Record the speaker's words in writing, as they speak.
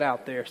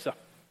out there.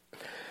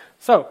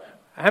 So,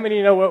 how many of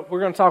you know what we're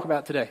going to talk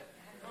about today?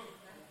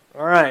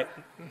 All right.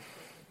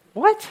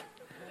 What?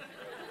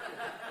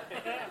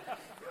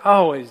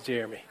 Always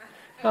Jeremy.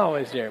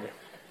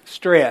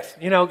 Stress.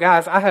 You know,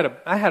 guys, I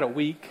had a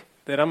week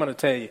that I'm going to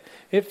tell you.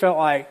 It felt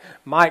like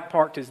Mike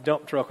parked his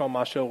dump truck on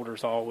my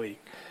shoulders all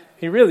week.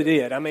 He really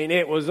did. I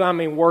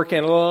mean,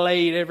 working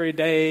late every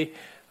day.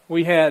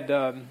 We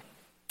had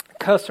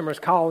customers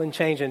calling,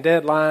 changing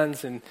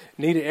deadlines, and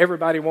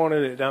everybody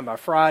wanted it done by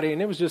Friday,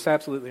 and it was just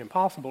absolutely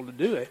impossible to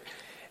do it.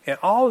 And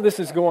all of this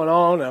is going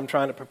on, and I'm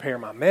trying to prepare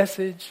my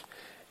message.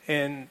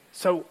 And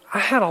so I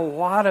had a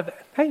lot of,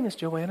 hey, Miss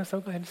Joanna,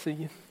 so glad to see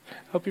you.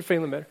 Hope you're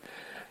feeling better.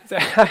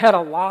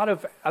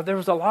 There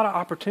was a lot of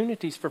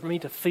opportunities for me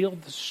to feel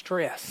the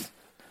stress,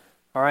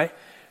 all right?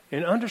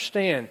 And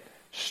understand,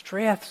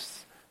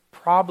 stress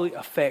probably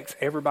affects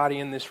everybody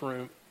in this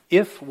room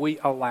if we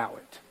allow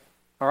it,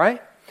 all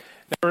right?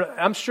 Now,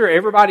 I'm sure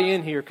everybody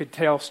in here could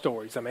tell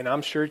stories. I mean,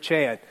 I'm sure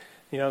Chad,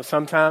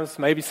 sometimes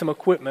maybe some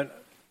equipment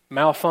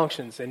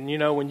malfunctions. And,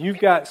 when you've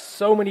got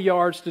so many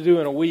yards to do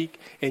in a week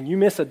and you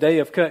miss a day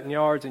of cutting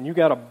yards and you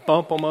got to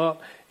bump them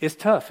up, it's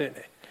tough, isn't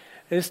it?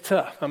 It's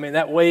tough. I mean,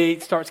 that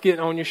weight starts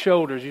getting on your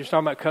shoulders. You're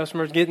talking about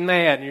customers getting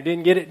mad and you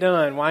didn't get it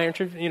done. Why aren't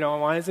you,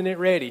 why isn't it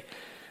ready?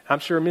 I'm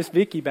sure Miss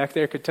Vicki back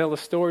there could tell us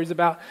stories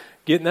about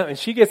getting up. And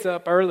she gets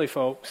up early,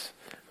 folks.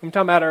 I'm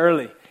talking about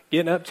early.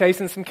 Getting up,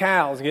 chasing some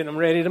cows, getting them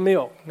ready to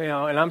milk. And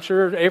I'm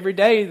sure every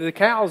day the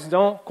cows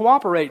don't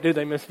cooperate, do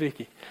they, Miss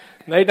Vicki?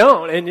 They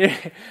don't.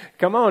 And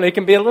come on, it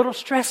can be a little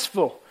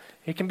stressful.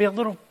 It can be a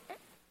little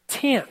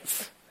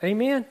tense.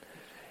 Amen?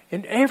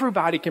 And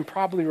everybody can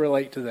probably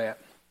relate to that.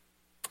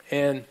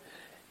 And,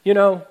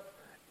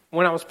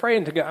 when I was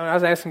praying to God, I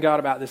was asking God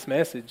about this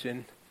message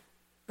and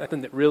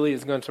nothing that really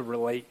is going to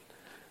relate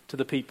to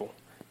the people.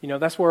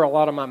 That's where a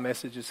lot of my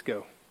messages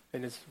go.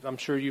 And I'm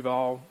sure you've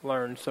all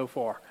learned so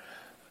far.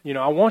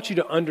 I want you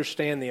to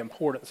understand the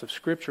importance of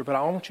Scripture, but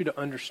I want you to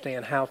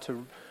understand how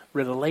to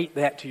relate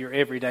that to your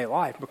everyday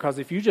life. Because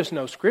if you just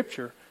know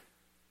Scripture,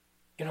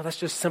 that's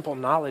just simple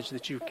knowledge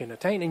that you can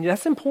attain. And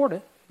that's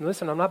important.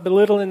 Listen, I'm not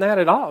belittling that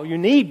at all. You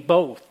need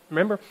both.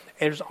 Remember,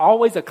 there's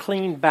always a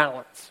clean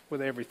balance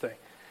with everything.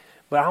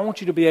 But I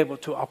want you to be able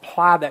to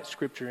apply that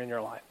Scripture in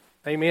your life.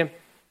 Amen?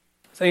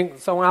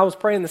 So when I was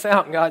praying this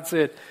out, and God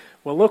said,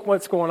 well, look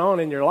what's going on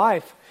in your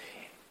life.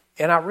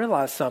 And I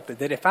realized something,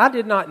 that if I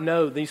did not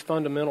know these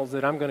fundamentals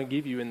that I'm going to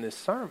give you in this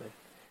sermon,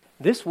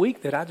 this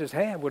week that I just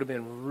had would have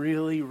been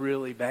really,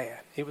 really bad.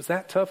 It was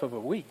that tough of a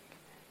week,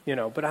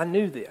 but I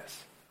knew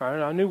this. All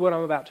right? I knew what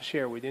I'm about to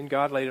share with you, and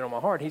God laid it on my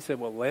heart. He said,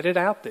 well, let it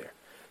out there.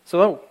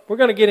 So we're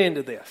going to get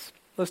into this.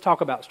 Let's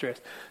talk about stress.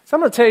 So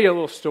I'm going to tell you a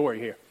little story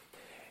here.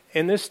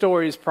 And this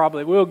story is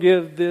we'll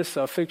give this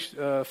a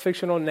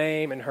fictional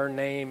name, and her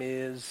name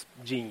is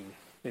Jean.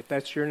 If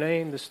that's your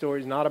name, the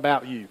story is not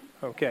about you,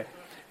 okay?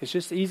 It's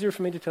just easier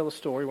for me to tell a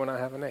story when I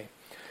have a name.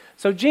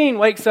 So Jean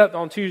wakes up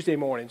on Tuesday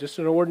morning, just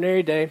an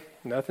ordinary day,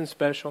 nothing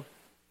special.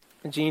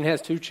 And Jean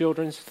has 2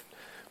 children.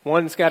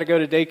 One's got to go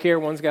to daycare,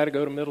 one's got to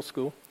go to middle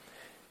school.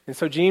 And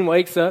so Jean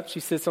wakes up, she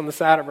sits on the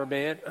side of her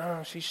bed.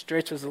 She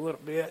stretches a little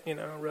bit,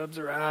 rubs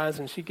her eyes,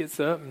 and she gets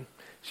up and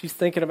she's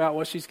thinking about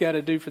what she's got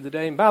to do for the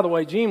day. And by the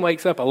way, Jean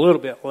wakes up a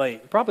little bit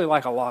late, probably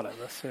like a lot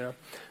of us,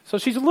 So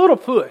she's a little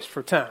pushed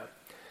for time.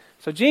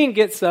 So Jean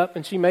gets up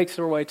and she makes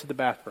her way to the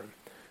bathroom.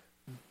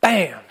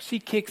 Bam! She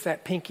kicks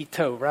that pinky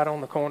toe right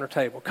on the corner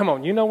table. Come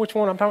on, you know which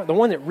one I'm talking about? The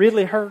one that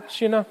really hurts,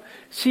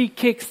 She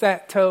kicks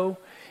that toe,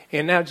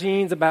 and now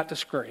Jean's about to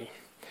scream.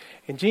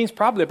 And Jean's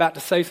probably about to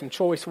say some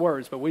choice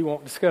words, but we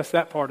won't discuss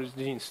that part of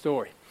Jean's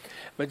story.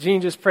 But Jean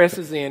just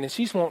presses in, and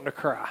she's wanting to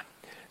cry.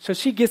 So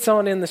she gets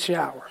on in the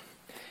shower.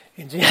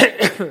 And Jean,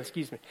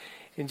 excuse me.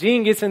 And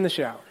Jean gets in the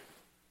shower.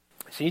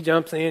 She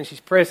jumps in, she's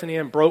pressing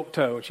in, broke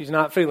toe, and she's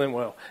not feeling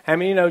well. How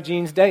many of you know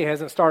Jean's day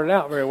hasn't started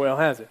out very well,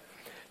 has it?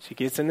 She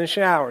gets in the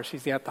shower.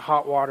 She's got the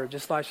hot water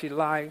just like she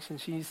likes,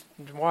 and she's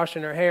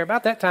washing her hair.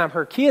 About that time,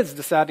 her kids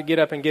decide to get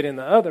up and get in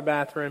the other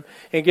bathroom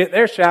and get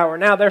their shower.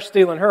 Now they're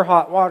stealing her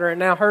hot water, and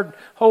now her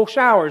whole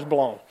shower's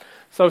blown.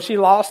 So she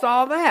lost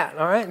all that,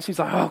 all right? And she's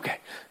like, okay,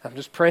 I'm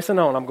just pressing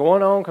on. I'm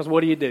going on because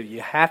what do?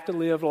 You have to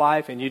live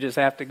life, and you just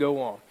have to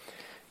go on.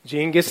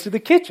 Jean gets to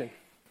the kitchen,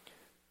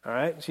 all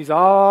right? She's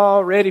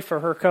all ready for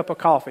her cup of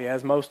coffee,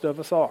 as most of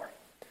us are.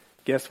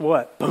 Guess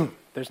what? Boom,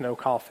 there's no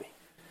coffee.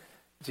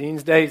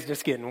 Jean's day's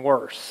just getting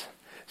worse.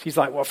 She's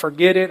like, well,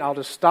 forget it. I'll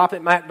just stop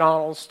at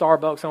McDonald's,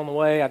 Starbucks on the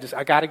way.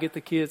 I got to get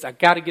the kids. I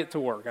got to get to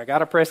work. I got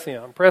to press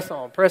in, press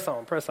on.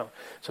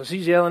 So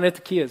she's yelling at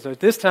the kids. So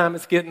this time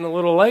it's getting a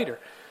little later.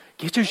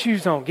 Get your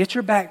shoes on. Get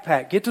your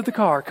backpack. Get to the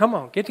car. Come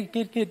on.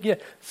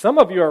 Get. Some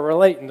of you are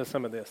relating to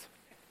some of this.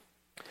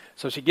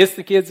 So she gets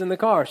the kids in the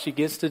car. She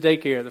gets to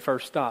daycare, the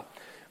first stop.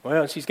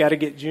 Well, she's got to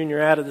get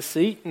Junior out of the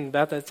seat. And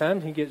about that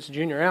time, he gets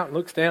Junior out and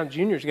looks down.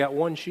 Junior's got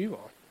one shoe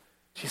on.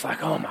 She's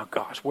like, oh my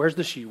gosh, where's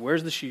the shoe?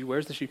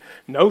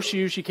 No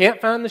shoe. She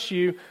can't find the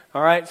shoe.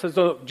 All right,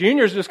 so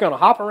Junior's just going to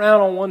hop around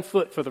on one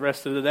foot for the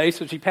rest of the day.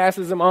 So she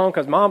passes him on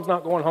because Mom's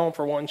not going home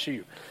for one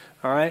shoe.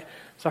 All right,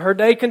 so her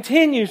day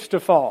continues to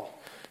fall.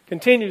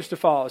 continues to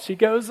fall. She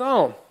goes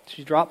on.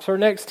 She drops her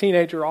next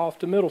teenager off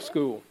to middle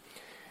school.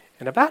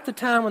 And about the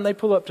time when they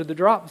pull up to the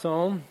drop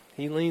zone,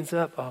 he leans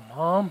up,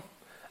 Mom,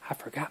 I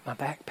forgot my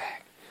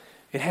backpack.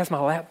 It has my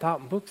laptop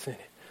and books in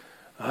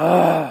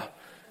it.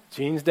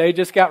 Jean's day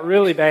just got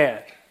really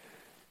bad.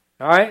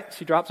 All right,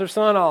 she drops her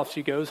son off.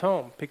 She goes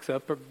home, picks the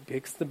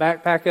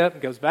backpack up,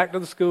 and goes back to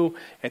the school.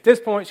 At this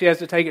point, she has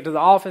to take it to the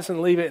office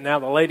and leave it. And now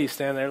the lady's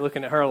standing there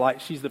looking at her like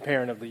she's the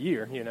parent of the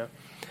year,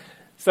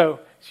 So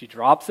she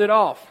drops it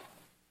off.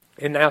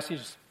 And now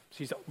she's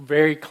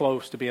very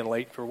close to being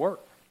late for work.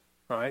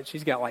 All right,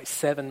 she's got like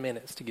 7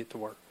 minutes to get to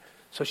work.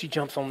 So she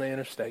jumps on the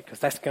interstate because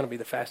that's going to be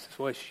the fastest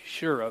way. She's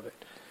sure of it.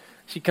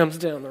 She comes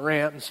down the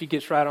ramp and she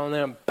gets right on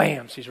there and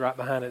bam, she's right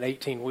behind an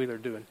 18-wheeler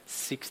doing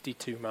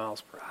 62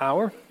 miles per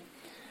hour.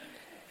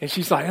 And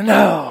she's like,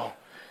 no,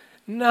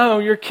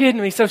 you're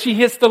kidding me. So she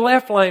hits the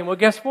left lane. Well,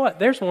 guess what?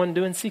 There's one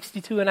doing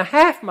 62 and a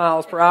half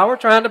miles per hour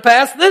trying to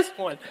pass this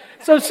one.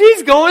 So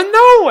she's going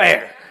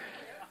nowhere.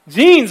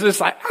 Jean's just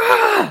like,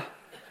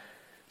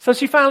 So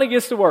she finally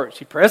gets to work.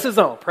 She presses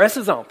on.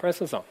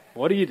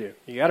 What do? You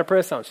got to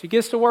press on. She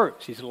gets to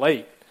work. She's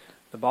late.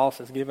 The boss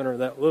is giving her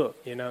that look,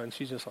 and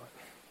she's just like,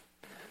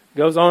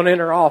 goes on in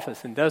her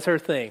office and does her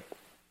thing.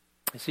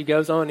 And she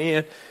goes on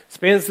in,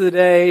 spends the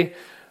day.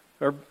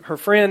 Her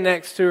friend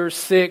next to her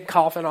sick,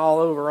 coughing all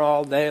over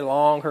all day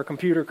long. Her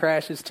computer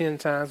crashes 10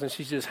 times, and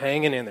she's just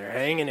hanging in there.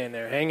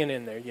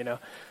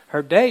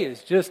 Her day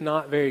is just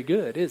not very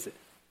good, is it?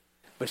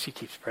 But she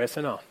keeps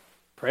pressing on.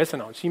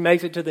 She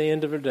makes it to the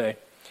end of her day,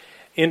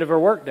 end of her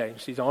work day.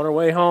 She's on her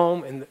way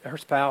home, and her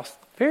spouse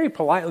very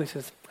politely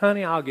says,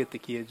 honey, I'll get the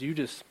kids. You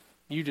just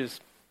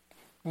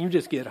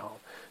get home.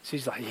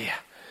 She's like, yeah,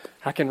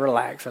 I can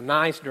relax. A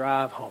nice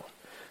drive home.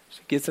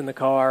 She gets in the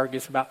car,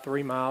 gets about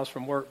 3 miles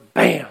from work.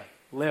 Bam!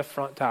 Left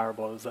front tire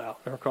blows out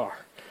in her car.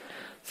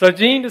 So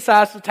Jean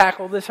decides to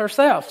tackle this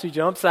herself. She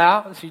jumps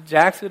out and she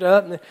jacks it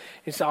up, and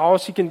it's all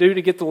she can do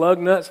to get the lug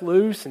nuts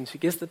loose, and she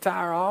gets the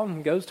tire off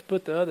and goes to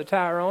put the other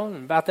tire on,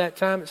 and about that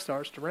time it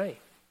starts to rain.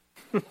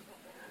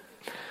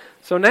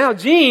 So now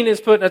Jean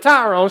is putting a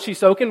tire on, she's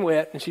soaking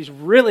wet, and she's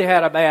really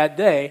had a bad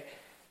day,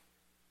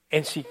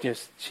 and she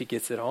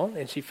gets it on,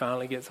 and she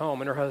finally gets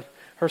home, and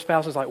her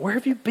spouse is like, where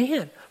have you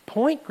been?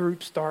 Point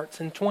group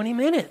starts in 20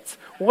 minutes.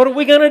 What are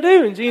we going to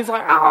do? And Jean's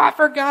like, I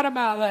forgot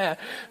about that.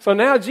 So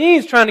now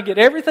Jean's trying to get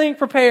everything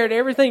prepared,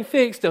 everything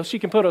fixed, so she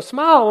can put a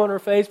smile on her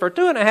face for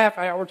 2.5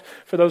 hours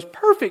for those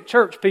perfect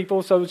church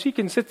people, so she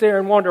can sit there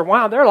and wonder,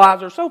 wow, their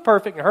lives are so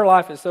perfect and her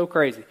life is so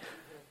crazy.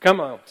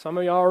 Come on, some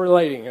of y'all are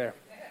relating there.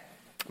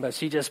 But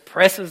she just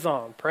presses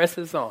on.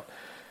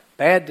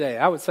 Bad day.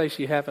 I would say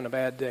she's having a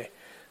bad day.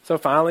 So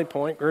finally,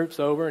 point group's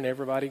over and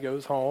everybody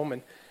goes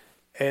home,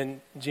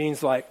 and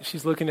Jean's like,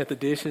 she's looking at the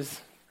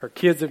dishes. Her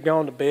kids have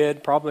gone to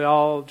bed, probably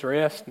all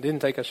dressed, and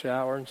didn't take a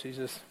shower, and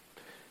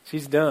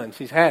she's done.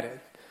 She's had it.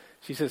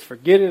 She says,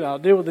 forget it, I'll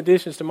deal with the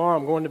dishes tomorrow,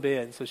 I'm going to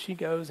bed. So she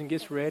goes and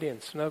gets ready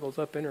and snuggles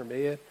up in her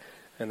bed,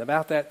 and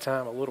about that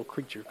time, a little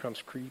creature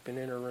comes creeping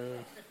in her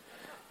room.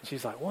 And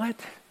she's like, what?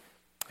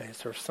 And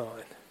it's her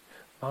son.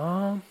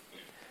 Mom,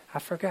 I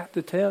forgot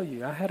to tell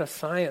you, I had a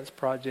science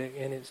project,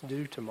 and it's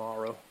due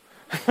tomorrow.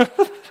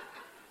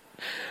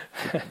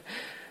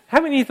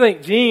 How many of you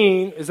think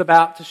Jean is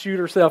about to shoot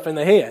herself in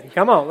the head?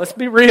 Come on, let's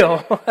be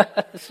real.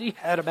 She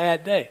had a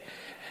bad day.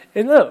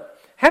 And look,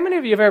 how many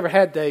of you have ever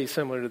had days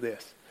similar to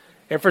this?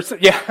 And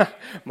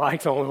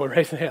Mike's the only one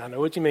raising the hand. I know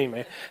what you mean,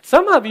 man.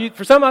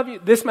 For some of you,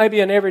 this may be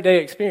an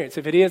everyday experience.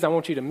 If it is, I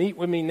want you to meet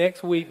with me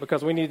next week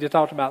because we need to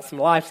talk about some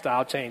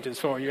lifestyle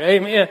changes for you.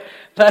 Amen.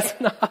 That's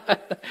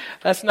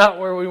not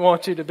where we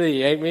want you to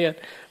be. Amen.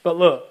 But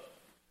look,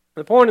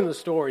 the point of the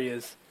story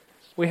is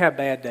we have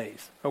bad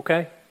days,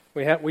 okay?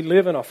 We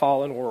live in a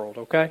fallen world,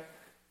 okay?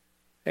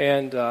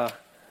 And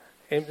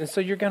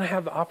so you're going to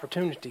have the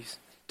opportunities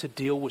to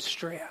deal with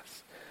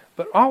stress.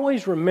 But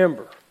always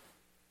remember,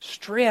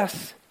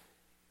 stress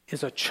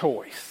is a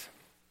choice,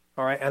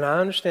 all right? And I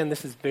understand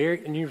this is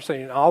and you're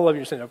saying, all of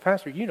you are saying, oh,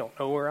 Pastor, you don't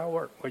know where I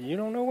work. Well, you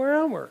don't know where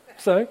I work.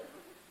 So,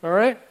 all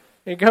right?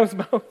 It goes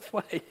both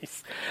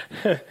ways.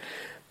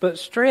 But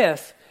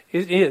stress,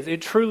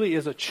 it truly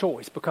is a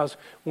choice because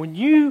when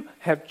you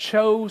have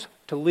chose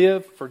to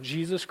live for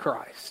Jesus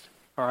Christ,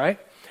 all right,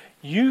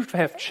 you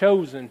have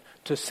chosen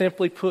to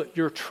simply put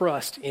your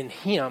trust in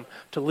Him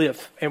to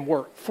live and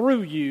work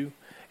through you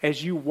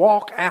as you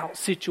walk out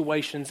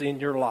situations in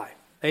your life.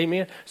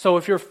 Amen? So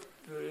if you're,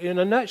 in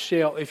a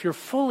nutshell, if you're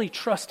fully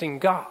trusting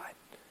God,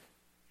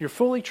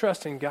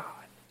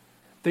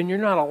 then you're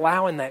not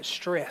allowing that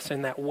stress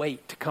and that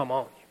weight to come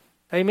on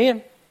you.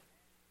 Amen?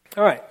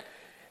 All right.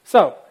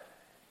 So,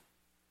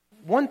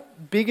 one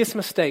biggest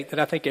mistake that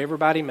I think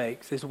everybody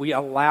makes is we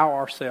allow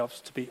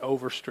ourselves to be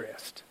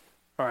overstressed.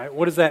 All right,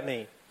 what does that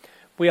mean?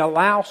 We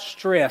allow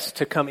stress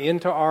to come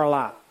into our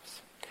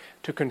lives,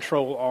 to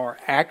control our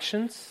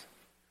actions,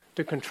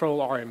 to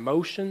control our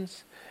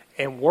emotions,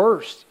 and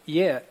worse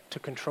yet, to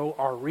control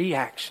our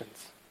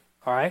reactions.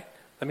 All right,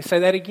 let me say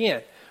that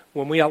again.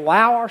 When we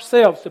allow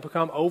ourselves to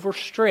become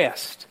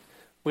overstressed,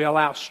 we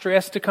allow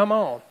stress to come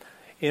on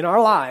in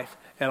our life,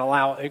 and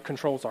allow it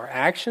controls our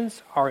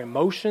actions, our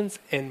emotions,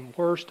 and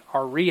worst,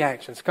 our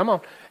reactions. Come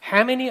on.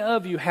 How many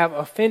of you have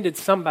offended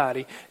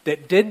somebody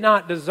that did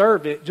not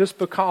deserve it just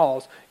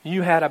because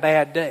you had a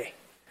bad day?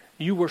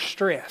 You were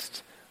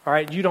stressed. All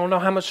right, you don't know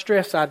how much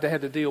stress I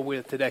had to deal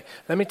with today.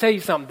 Let me tell you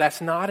something. That's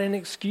not an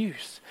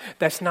excuse.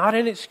 That's not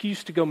an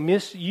excuse to go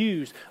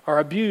misuse or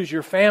abuse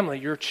your family,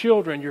 your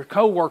children, your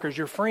coworkers,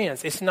 your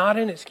friends. It's not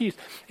an excuse.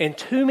 And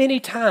too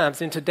many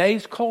times in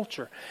today's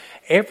culture,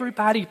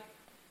 everybody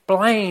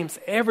blames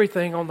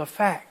everything on the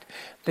fact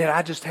that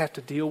I just have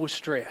to deal with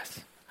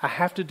stress. I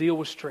have to deal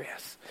with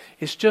stress.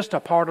 It's just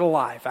a part of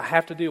life I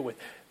have to deal with.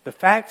 The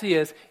fact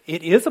is,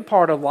 it is a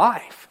part of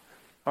life.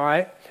 All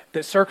right,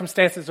 that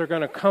circumstances are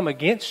going to come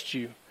against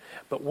you,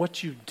 but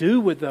what you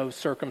do with those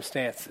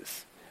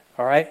circumstances,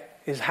 all right,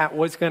 is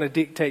what's going to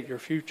dictate your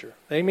future.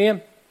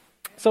 Amen?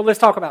 So let's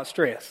talk about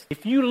stress.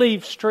 If you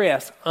leave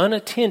stress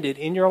unattended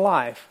in your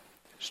life,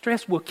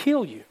 stress will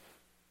kill you.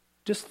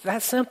 Just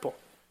that simple.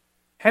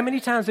 How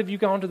many times have you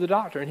gone to the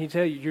doctor and he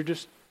tell you you're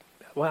just,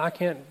 well, I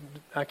can't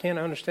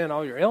understand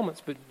all your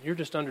ailments, but you're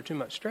just under too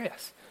much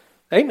stress.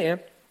 Amen?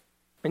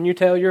 And you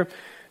tell your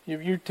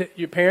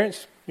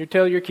parents, you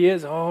tell your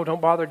kids, oh,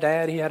 don't bother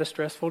Dad, he had a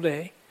stressful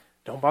day.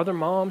 Don't bother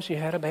Mom, she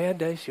had a bad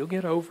day, she'll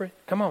get over it.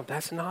 Come on,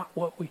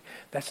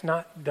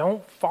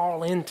 don't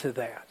fall into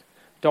that.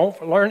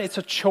 Don't learn, it's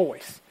a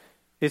choice.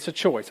 It's a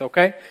choice,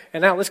 okay?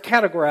 And now let's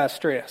categorize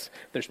stress.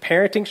 There's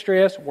parenting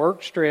stress,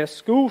 work stress,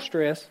 school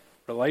stress,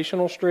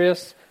 relational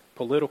stress,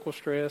 political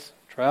stress,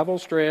 travel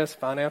stress,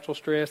 financial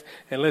stress.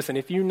 And listen,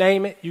 if you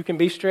name it, you can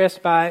be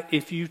stressed by it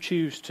if you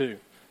choose to.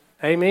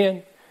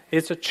 Amen?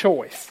 It's a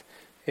choice.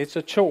 It's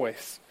a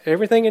choice.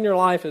 Everything in your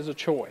life is a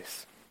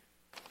choice.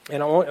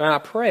 And I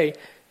pray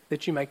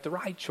that you make the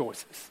right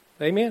choices.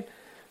 Amen?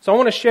 So I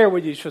want to share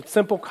with you some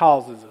simple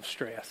causes of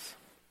stress.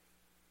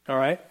 All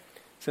right?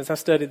 Since I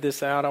studied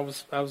this out, I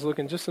was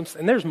looking just some,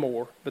 and there's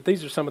more, but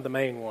these are some of the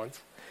main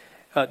ones.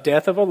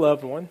 Death of a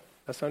loved one,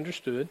 that's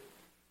understood.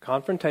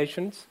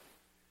 Confrontations,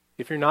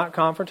 if you're not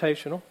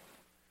confrontational.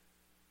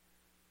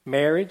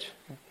 Marriage,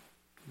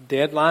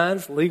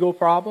 deadlines, legal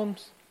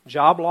problems,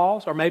 job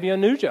loss, or maybe a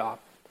new job.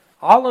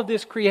 All of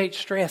this creates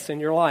stress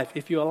in your life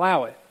if you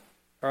allow it.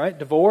 All right?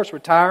 Divorce,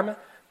 retirement,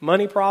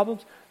 money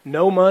problems,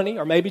 no money,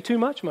 or maybe too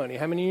much money.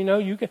 How many of you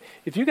know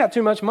if you got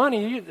too much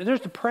money,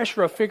 there's the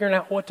pressure of figuring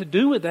out what to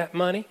do with that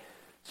money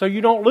so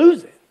you don't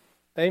lose it.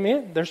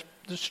 Amen? There's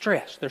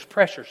stress. There's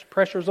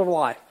pressures of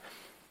life.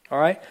 All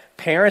right?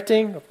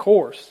 Parenting, of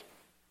course.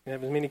 You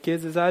have as many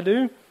kids as I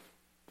do.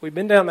 We've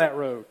been down that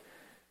road.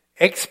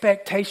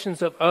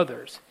 Expectations of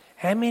others.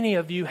 How many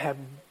of you have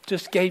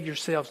just gave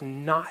yourselves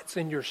knots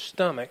in your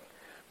stomach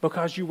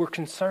because you were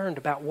concerned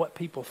about what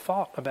people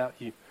thought about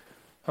you?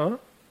 Huh?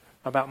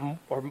 About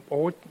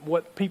or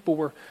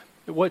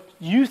what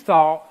you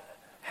thought,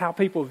 how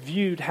people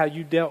viewed how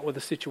you dealt with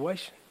a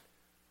situation.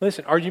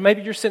 Listen, or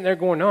maybe you're sitting there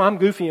going, no, I'm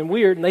goofy and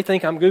weird, and they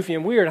think I'm goofy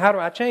and weird. How do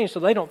I change so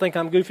they don't think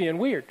I'm goofy and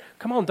weird?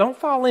 Come on, don't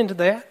fall into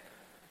that.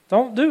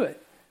 Don't do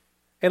it.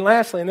 And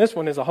lastly, and this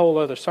one is a whole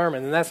other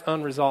sermon, and that's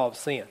unresolved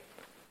sin.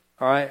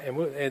 All right?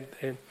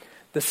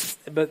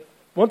 But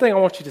one thing I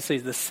want you to see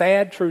is the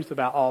sad truth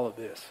about all of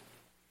this.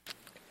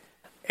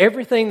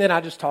 Everything that I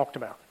just talked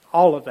about,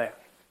 all of that,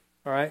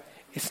 all right,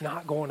 it's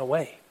not going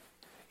away.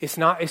 It's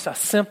a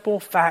simple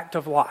fact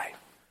of life.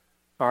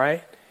 All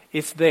right?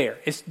 It's there.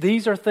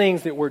 These are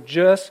things that we're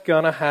just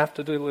going to have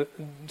to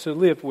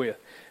live with.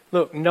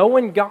 Look,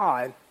 knowing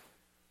God,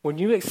 when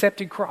you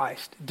accepted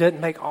Christ, doesn't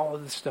make all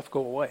of this stuff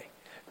go away.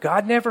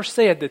 God never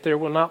said that there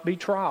will not be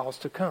trials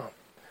to come.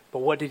 But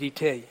what did He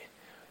tell you?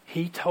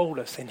 He told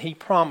us and He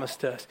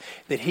promised us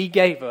that He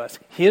gave us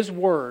His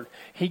Word.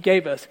 He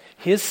gave us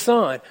His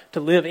Son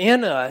to live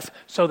in us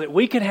so that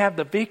we could have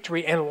the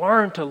victory and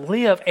learn to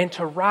live and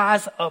to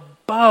rise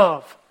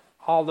above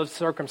all the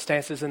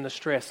circumstances and the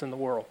stress in the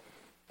world.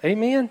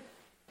 Amen?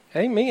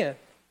 Amen.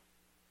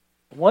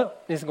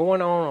 What is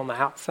going on the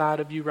outside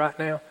of you right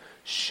now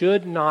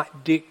should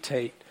not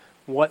dictate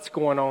what's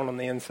going on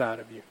the inside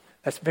of you.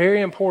 That's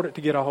very important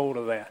to get a hold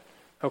of that.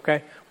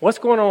 Okay? What's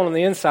going on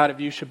the inside of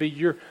you should be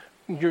you're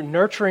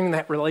nurturing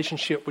that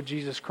relationship with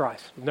Jesus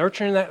Christ.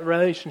 Nurturing that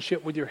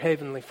relationship with your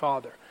Heavenly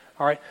Father.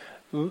 All right?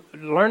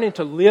 Learning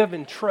to live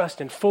and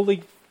trust and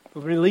fully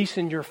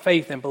releasing your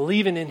faith and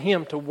believing in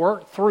Him to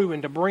work through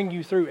and to bring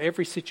you through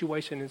every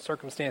situation and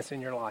circumstance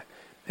in your life.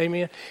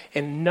 Amen?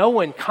 And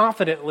knowing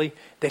confidently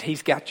that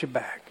He's got your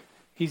back.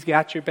 He's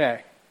got your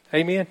back.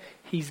 Amen?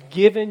 He's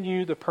given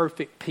you the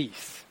perfect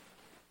peace.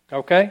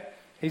 Okay?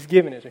 He's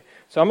given it to you.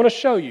 So I'm going to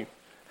show you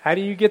how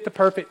do you get the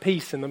perfect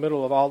peace in the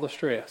middle of all the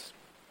stress.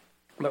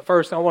 But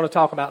first, I want to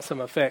talk about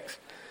some effects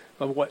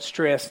of what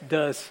stress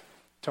does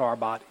to our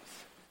bodies.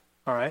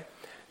 All right?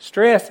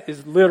 Stress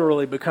is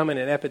literally becoming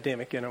an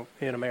epidemic in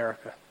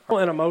America.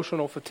 And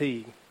emotional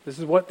fatigue.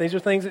 These are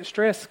things that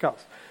stress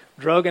causes.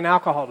 Drug and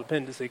alcohol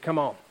dependency. Come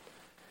on.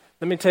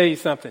 Let me tell you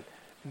something.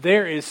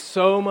 There is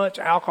so much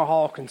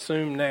alcohol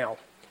consumed now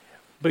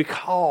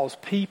because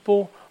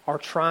people are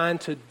trying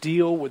to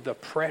deal with the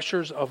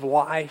pressures of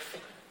life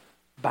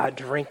by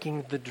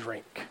drinking the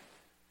drink.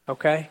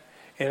 Okay?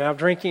 And now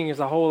drinking is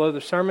a whole other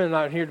sermon. I'm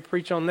not here to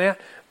preach on that.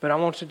 But I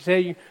want you to tell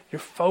you, your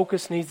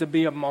focus needs to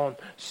be on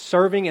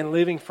serving and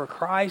living for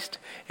Christ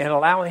and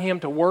allowing Him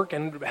to work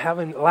and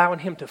allowing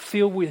Him to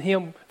fill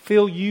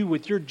you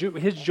with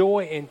His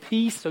joy and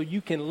peace so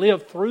you can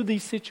live through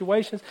these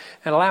situations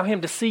and allow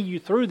Him to see you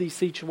through these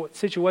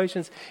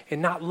situations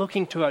and not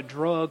looking to a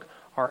drug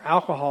or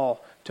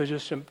alcohol to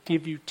just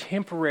give you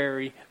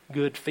temporary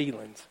good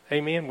feelings.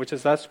 Amen?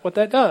 That's what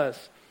that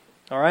does.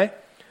 All right?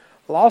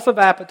 Loss of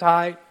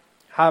appetite,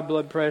 high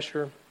blood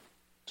pressure,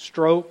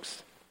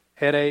 strokes,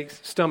 headaches,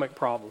 stomach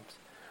problems.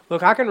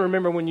 Look, I can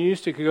remember when you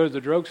used to go to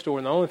the drugstore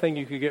and the only thing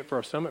you could get for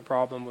a stomach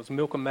problem was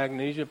milk and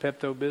magnesia,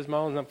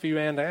 Pepto-Bismol, and a few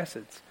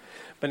antacids.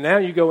 But now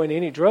you go in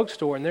any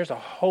drugstore and there's a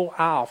whole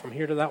aisle from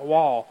here to that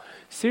wall,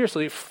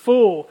 seriously,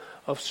 full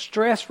of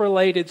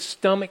stress-related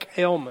stomach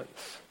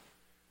ailments.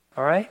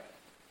 All right?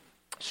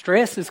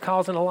 Stress is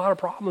causing a lot of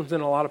problems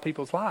in a lot of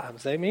people's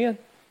lives. Amen?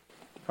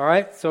 All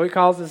right? So it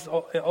causes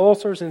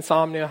ulcers,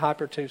 insomnia,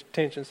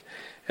 hypertension.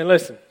 And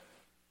listen,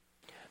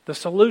 the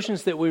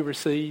solutions that we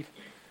receive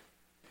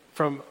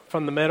from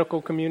the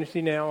medical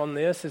community now on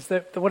this is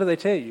that, what do they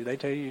tell you? They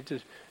tell you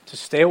to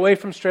stay away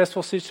from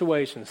stressful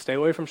situations, stay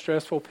away from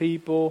stressful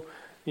people,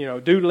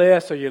 do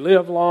less so you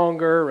live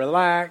longer,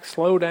 relax,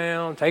 slow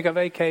down, take a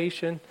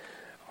vacation.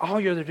 All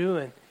you're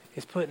doing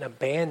is putting a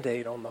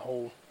Band-Aid on the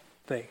whole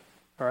thing,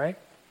 all right?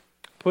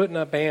 Putting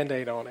a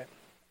Band-Aid on it.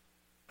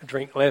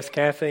 Drink less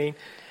caffeine.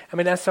 I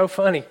mean, that's so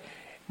funny.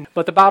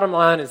 But the bottom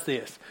line is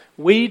this.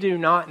 We do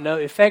not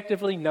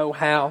effectively know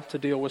how to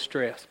deal with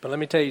stress. But let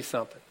me tell you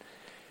something.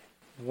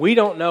 We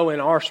don't know in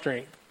our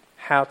strength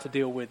how to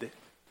deal with it.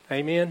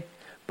 Amen?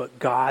 But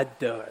God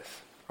does.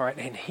 All right?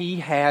 And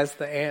He has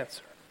the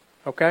answer.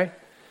 Okay?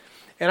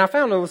 And I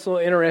found this little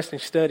interesting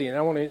study, and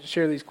I want to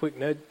share these quick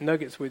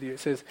nuggets with you. It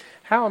says,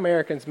 how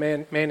Americans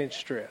manage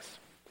stress.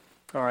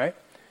 All right?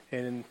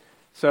 And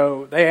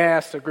so they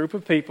asked a group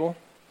of people,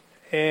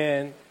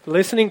 and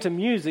listening to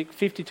music,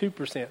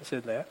 52%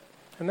 said that.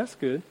 And that's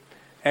good.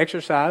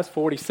 Exercise,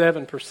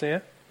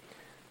 47%.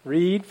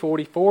 Read,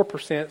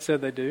 44% said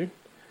they do.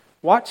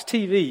 Watch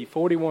TV,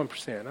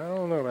 41%. I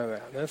don't know about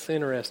that. That's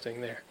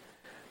interesting there.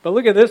 But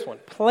look at this one.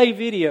 Play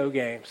video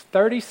games.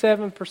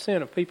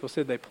 37% of people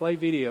said they play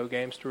video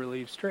games to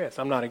relieve stress.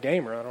 I'm not a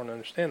gamer. I don't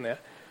understand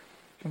that.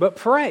 But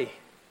pray.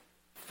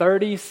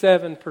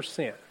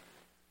 37%.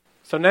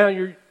 So now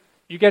you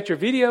got your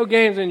video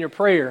games and your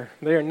prayer.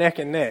 They're neck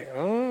and neck. I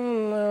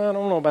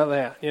don't know about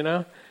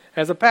that,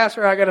 As a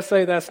pastor, I got to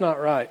say that's not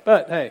right.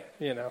 But hey,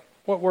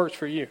 what works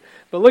for you?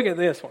 But look at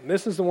this one.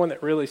 This is the one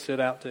that really stood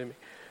out to me.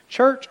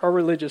 Church or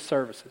religious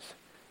services.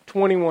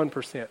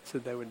 21%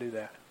 said they would do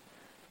that.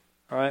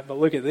 All right, but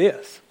look at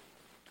this.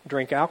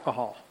 Drink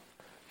alcohol.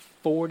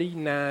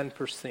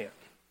 49%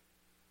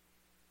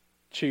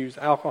 choose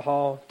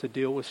alcohol to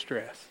deal with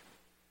stress.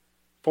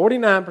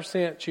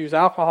 49% choose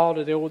alcohol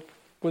to deal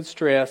with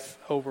stress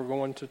over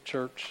going to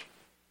church.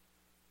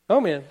 Oh,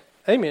 man.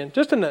 Amen.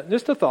 Just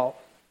a thought.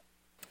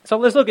 So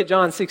let's look at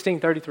John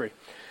 16:33.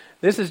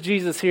 This is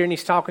Jesus here, and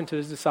He's talking to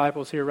His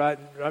disciples here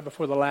right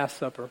before the Last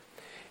Supper.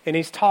 And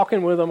He's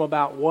talking with them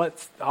about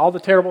all the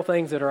terrible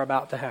things that are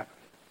about to happen.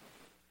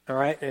 All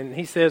right? And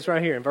He says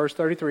right here in verse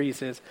 33, He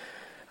says,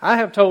 I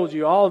have told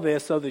you all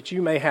this so that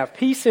you may have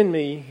peace in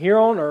me. Here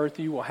on earth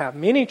you will have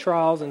many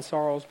trials and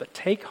sorrows, but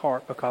take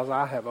heart because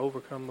I have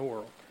overcome the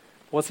world.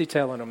 What's He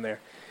telling them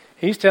there?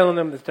 He's telling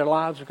them that their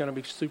lives are going to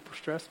be super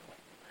stressful.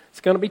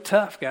 It's going to be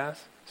tough,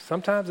 guys.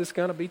 Sometimes it's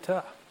going to be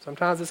tough.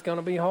 Sometimes it's going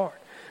to be hard.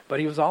 But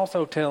He was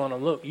also telling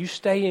them, look, you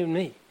stay in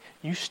me.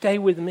 You stay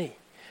with me.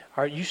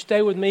 All right, you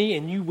stay with me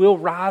and you will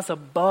rise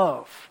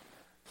above.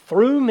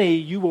 Through me,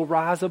 you will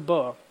rise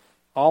above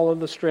all of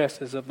the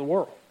stresses of the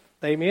world.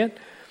 Amen?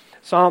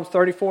 Psalms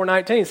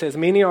 34:19 says,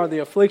 many are the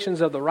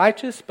afflictions of the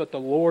righteous, but the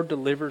Lord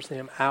delivers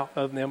them out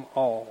of them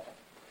all.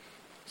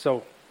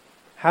 So,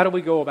 how do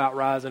we go about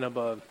rising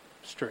above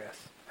stress?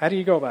 How do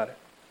you go about it?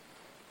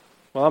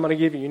 Well, I'm going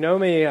to give you know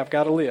me, I've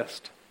got a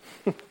list.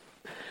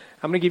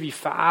 I'm going to give you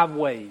 5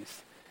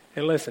 ways.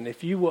 And listen,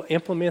 if you will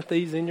implement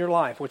these in your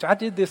life, which I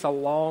did this a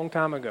long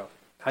time ago.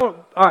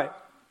 All right,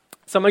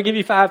 so I'm going to give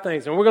you 5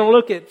 things. And we're going to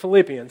look at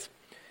Philippians.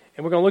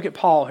 And we're going to look at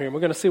Paul here. And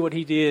we're going to see what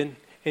he did.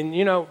 And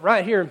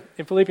right here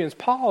in Philippians,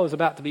 Paul is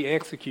about to be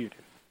executed.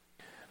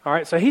 All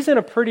right, so he's in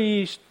a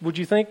pretty, would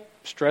you think,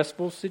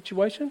 stressful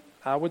situation?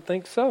 I would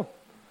think so.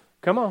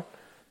 Come on.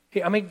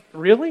 I mean,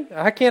 really?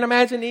 I can't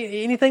imagine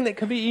anything that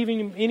could be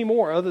even any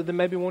more other than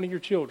maybe one of your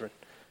children.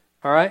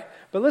 All right?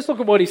 But let's look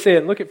at what he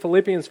said. Look at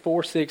Philippians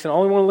 4:6. And I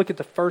only want to look at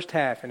the first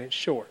half, and it's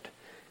short.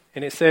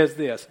 And it says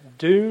this,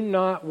 do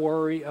not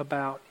worry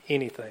about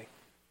anything.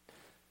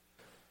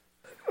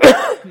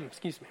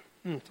 Excuse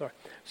me. Sorry.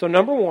 So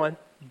number 1,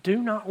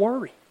 do not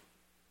worry.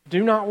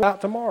 Do not worry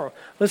about tomorrow.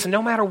 Listen,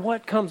 no matter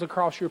what comes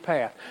across your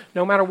path,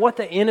 no matter what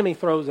the enemy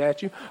throws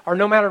at you, or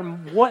no matter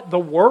what the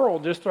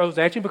world just throws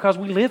at you, because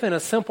we live in a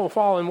simple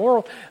fallen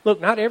world. Look,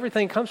 not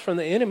everything comes from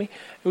the enemy.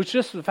 It's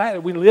just the fact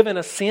that we live in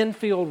a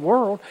sin-filled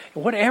world.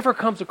 And whatever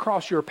comes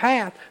across your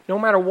path, no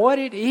matter what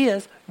it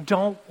is,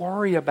 don't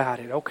worry about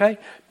it, okay?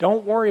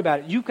 Don't worry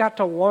about it. You've got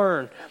to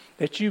learn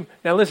that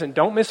now listen,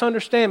 don't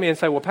misunderstand me and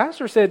say, well,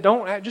 Pastor said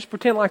don't just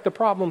pretend like the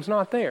problem's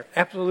not there.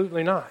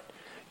 Absolutely not.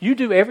 You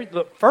do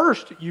look,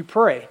 first you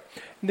pray,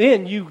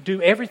 then you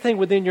do everything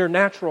within your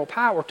natural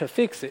power to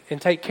fix it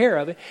and take care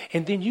of it,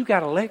 and then you got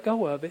to let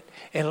go of it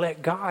and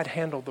let God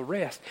handle the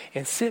rest.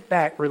 And sit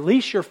back,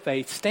 release your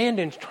faith, stand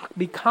and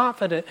be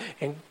confident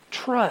and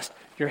trust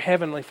your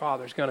Heavenly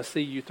Father is going to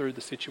see you through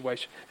the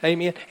situation.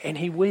 Amen? And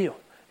He will.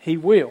 He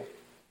will.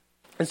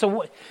 And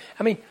so,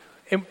 and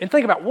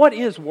think about, what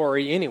is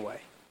worry anyway?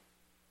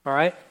 All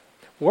right?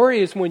 Worry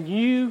is when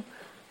you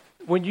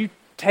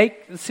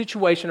take the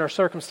situation or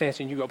circumstance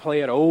and you go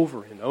play it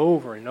over and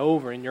over and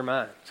over in your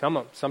mind.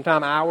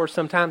 Sometimes hours,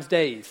 sometimes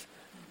days.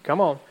 Come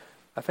on.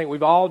 I think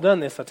we've all done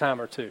this a time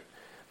or two.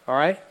 All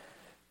right?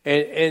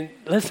 And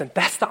listen,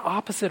 that's the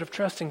opposite of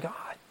trusting God.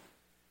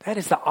 That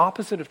is the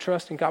opposite of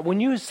trusting God. When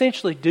you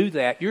essentially do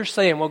that, you're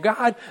saying, well,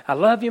 God, I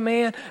love you,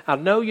 man. I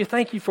know you.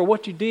 Thank you for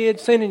what you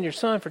did, sending your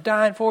son for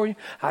dying for you.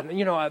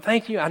 I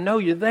thank you. I know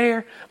you're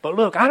there. But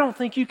look, I don't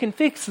think you can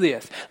fix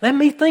this. Let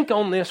me think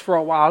on this for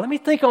a while. Let me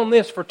think on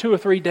this for 2 or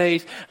 3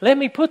 days. Let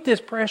me put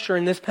this pressure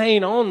and this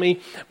pain on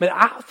me. But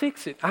I'll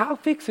fix it. I'll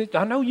fix it.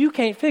 I know you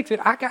can't fix it.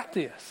 I got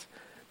this.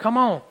 Come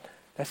on.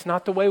 That's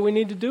not the way we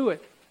need to do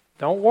it.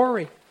 Don't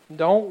worry.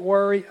 Don't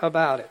worry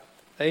about it.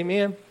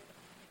 Amen.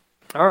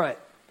 All right.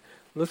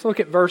 Let's look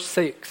at verse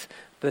 6,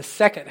 the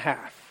second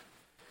half.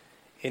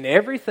 In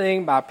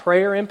everything, by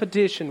prayer and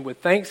petition with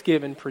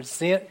thanksgiving,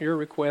 present your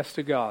request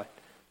to God.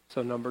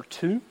 So number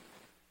 2,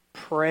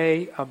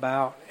 pray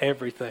about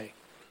everything.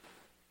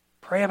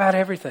 Pray about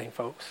everything,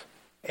 folks.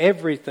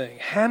 Everything.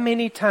 How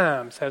many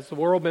times has the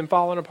world been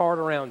falling apart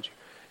around you?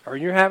 Or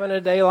you're having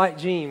a day like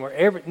Gene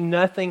where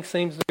nothing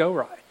seems to go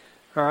right.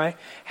 All right?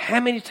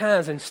 How many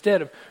times,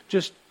 instead of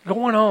just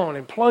going on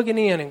and plugging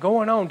in and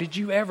going on, did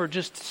you ever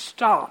just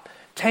stop?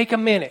 Take a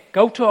minute,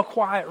 go to a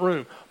quiet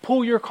room,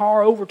 pull your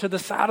car over to the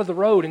side of the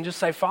road and just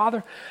say,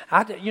 Father,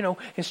 and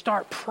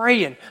start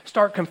praying,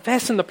 start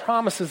confessing the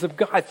promises of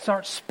God,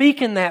 start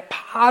speaking that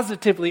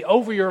positively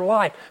over your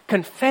life,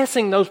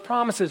 confessing those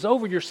promises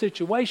over your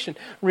situation,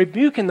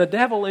 rebuking the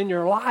devil in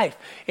your life,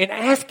 and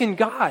asking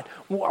God,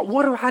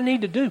 what do I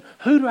need to do?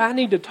 Who do I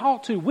need to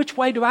talk to? Which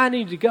way do I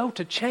need to go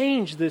to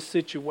change this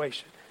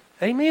situation?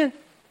 Amen?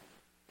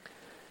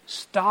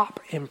 Stop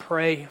and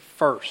pray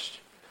first.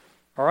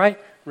 All right?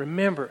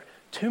 Remember,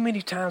 too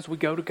many times we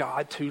go to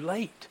God too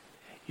late.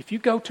 If you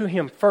go to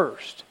Him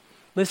first,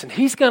 listen,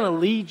 He's going to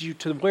lead you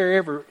to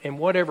wherever and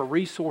whatever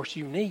resource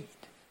you need.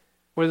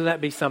 Whether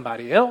that be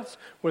somebody else,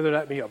 whether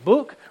that be a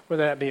book,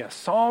 whether that be a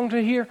song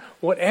to hear,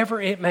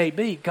 whatever it may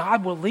be,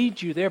 God will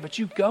lead you there, but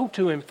you go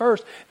to Him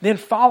first, then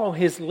follow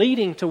His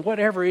leading to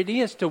whatever it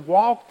is to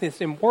walk this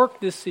and work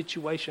this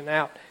situation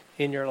out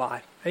in your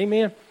life.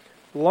 Amen?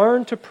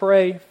 Learn to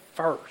pray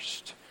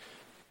first.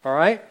 All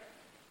right?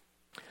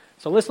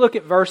 So let's look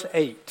at verse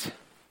 8.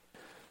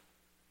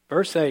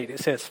 Verse 8,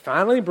 it says,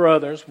 Finally,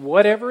 brothers,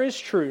 whatever is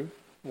true,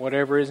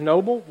 whatever is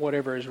noble,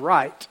 whatever is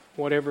right,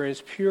 whatever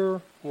is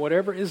pure,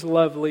 whatever is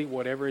lovely,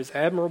 whatever is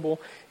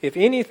admirable, if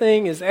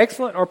anything is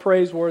excellent or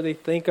praiseworthy,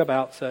 think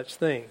about such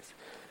things.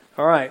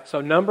 All right, so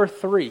number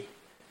 3,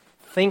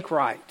 think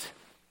right.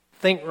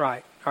 Think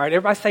right. All right,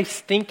 everybody say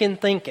stinking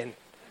thinking.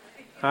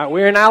 All right,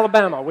 we're in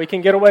Alabama. We can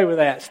get away with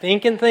that.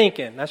 Stinking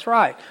thinking. That's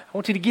right. I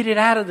want you to get it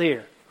out of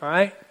there. All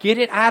right, get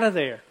it out of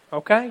there.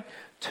 Okay?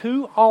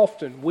 Too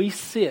often we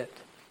sit,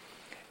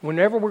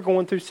 whenever we're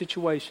going through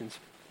situations,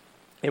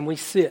 and we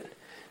sit,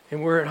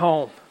 and we're at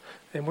home,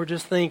 and we're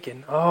just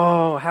thinking,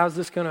 oh, how's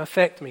this going to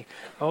affect me?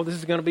 Oh, this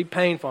is going to be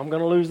painful. I'm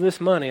going to lose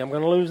this money. I'm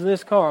going to lose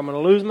this car. I'm going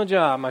to lose my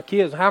job. My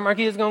kids, how are my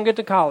kids going to get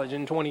to college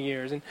in 20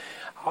 years? And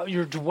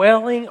you're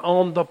dwelling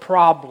on the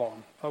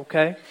problem,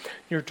 okay?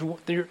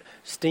 You're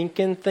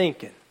stinking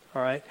thinking,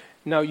 all right?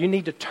 No, you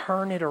need to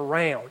turn it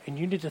around, and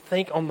you need to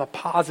think on the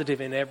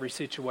positive in every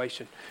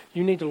situation.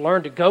 You need to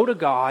learn to go to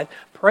God,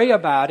 pray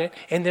about it,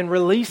 and then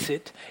release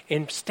it,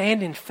 and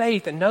stand in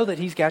faith and know that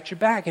He's got your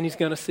back and He's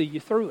going to see you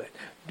through it.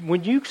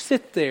 When you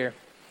sit there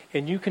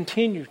and you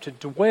continue to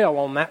dwell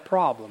on that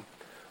problem,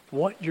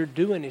 what you're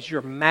doing is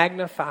you're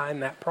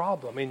magnifying that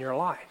problem in your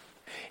life.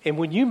 And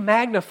when you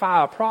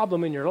magnify a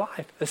problem in your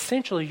life,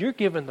 essentially you're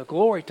giving the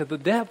glory to the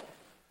devil.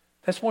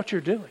 That's what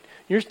you're doing.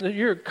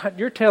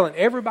 You're telling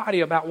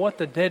everybody about what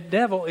the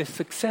devil is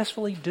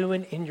successfully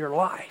doing in your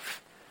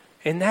life.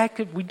 And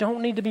we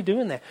don't need to be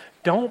doing that.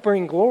 Don't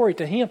bring glory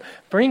to him.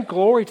 Bring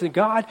glory to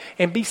God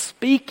and be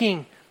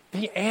speaking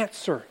the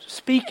answer,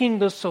 speaking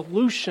the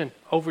solution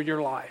over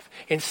your life.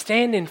 And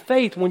stand in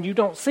faith when you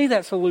don't see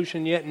that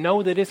solution yet.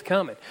 Know that it's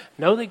coming.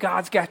 Know that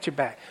God's got your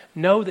back.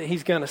 Know that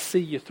He's going to see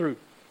you through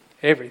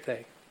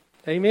everything.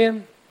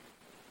 Amen?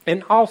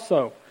 And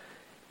also,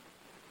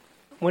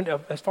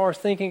 as far as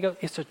thinking goes,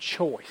 it's a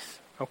choice,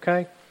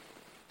 okay?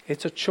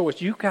 It's a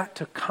choice. You got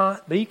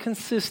to be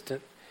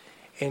consistent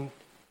and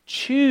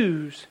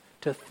choose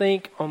to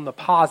think on the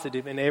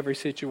positive in every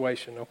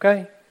situation,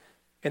 okay?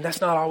 And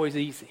that's not always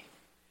easy.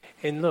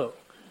 And look,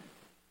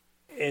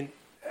 and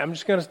I'm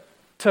just going to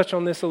touch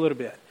on this a little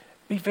bit.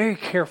 Be very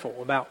careful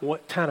about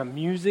what kind of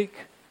music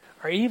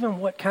or even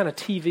what kind of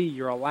TV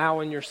you're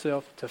allowing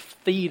yourself to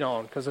feed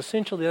on, because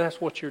essentially that's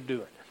what you're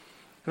doing.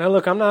 Now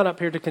look, I'm not up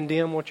here to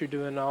condemn what you're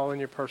doing all in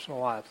your personal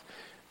lives.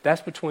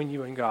 That's between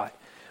you and God.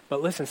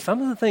 But listen,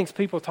 some of the things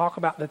people talk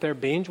about that they're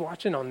binge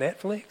watching on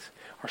Netflix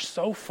are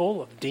so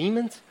full of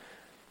demons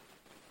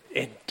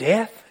and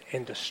death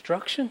and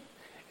destruction.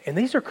 And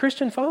these are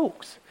Christian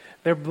folks.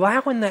 They're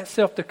allowing that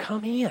stuff to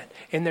come in,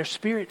 and their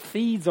spirit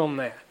feeds on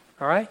that.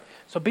 All right?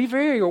 So be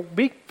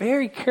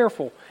very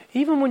careful,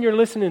 even when you're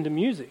listening to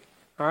music.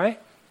 All right?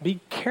 Be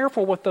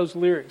careful what those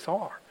lyrics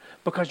are,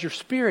 because your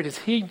spirit is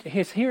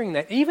hearing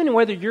that, even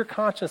whether you're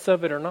conscious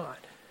of it or not.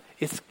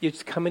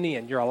 It's coming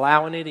in. You're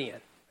allowing it in.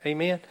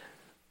 Amen?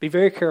 Be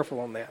very careful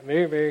on that.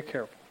 Very, very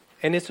careful.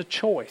 And it's a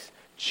choice.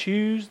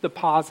 Choose the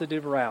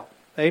positive route.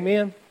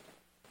 Amen?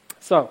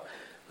 So,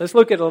 let's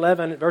look at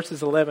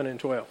verses 11 and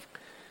 12.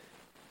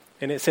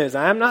 And it says,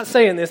 I am not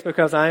saying this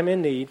because I am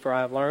in need, for I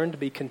have learned to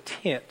be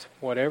content,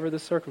 whatever the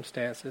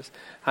circumstances.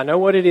 I know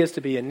what it is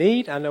to be in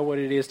need. I know what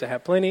it is to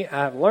have plenty.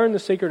 I have learned the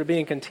secret of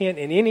being content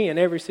in any and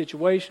every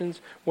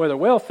situations, whether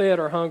well-fed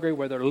or hungry,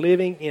 whether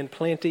living in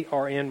plenty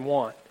or in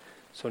want.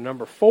 So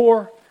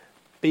 4,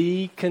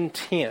 be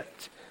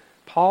content.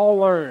 Paul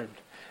learned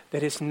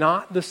that it's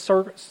not the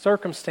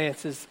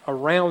circumstances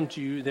around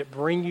you that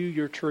bring you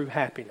your true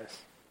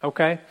happiness.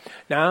 Okay?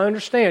 Now I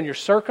understand your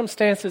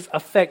circumstances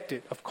affect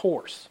it, of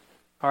course.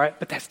 All right?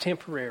 But that's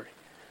temporary.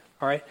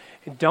 All right?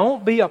 And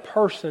don't be a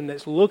person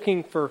that's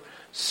looking for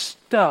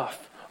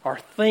stuff or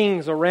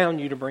things around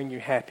you to bring you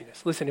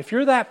happiness. Listen, if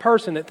you're that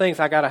person that thinks,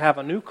 I got to have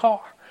a new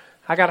car,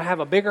 I got to have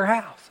a bigger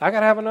house, I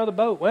got to have another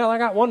boat. Well, I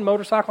got one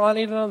motorcycle, I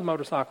need another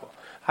motorcycle.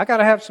 I got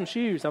to have some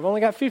shoes. I've only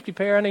got 50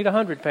 pair, I need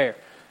 100 pair.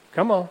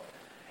 Come on.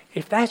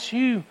 If that's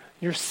you,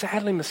 you're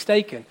sadly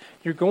mistaken.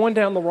 You're going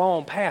down the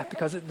wrong path,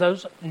 because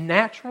those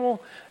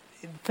natural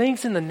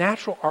things in the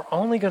natural are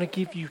only going to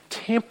give you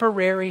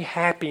temporary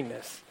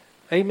happiness.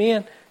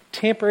 Amen?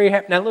 Temporary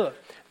happiness. Now look,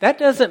 that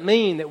doesn't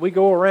mean that we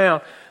go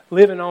around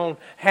living on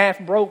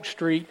half-broke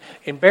street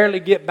and barely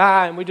get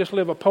by and we just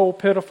live a poor,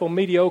 pitiful,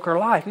 mediocre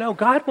life. No,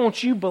 God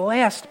wants you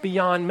blessed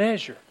beyond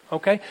measure.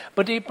 Okay?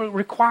 But it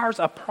requires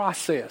a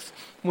process.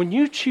 When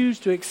you choose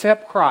to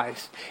accept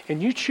Christ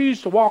and you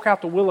choose to walk out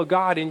the will of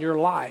God in your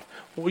life,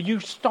 well, you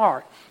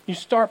start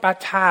by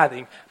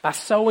tithing, by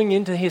sowing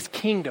into His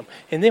kingdom.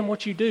 And then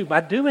what you do,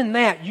 by doing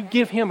that, you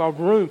give Him a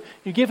room.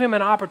 You give Him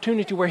an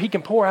opportunity where He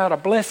can pour out a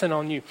blessing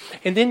on you.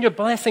 And then your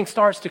blessing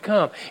starts to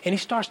come. And He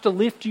starts to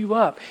lift you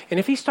up. And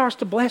if He starts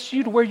to bless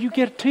you to where you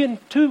get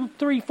 2,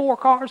 3, 4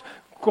 cars,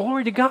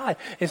 glory to God.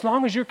 As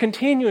long as you're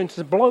continuing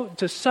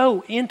to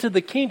sow into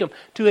the kingdom,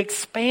 to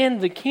expand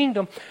the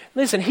kingdom,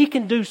 listen, He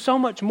can do so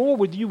much more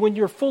with you when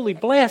you're fully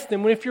blessed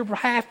than if you're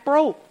half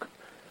broke.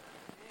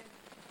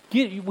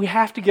 We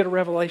have to get a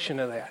revelation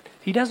of that.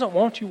 He doesn't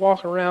want you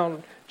walking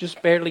around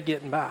just barely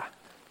getting by.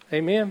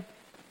 Amen?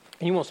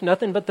 He wants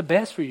nothing but the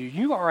best for you.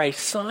 You are a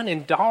son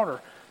and daughter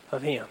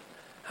of Him.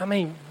 I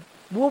mean,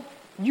 well,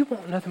 you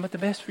want nothing but the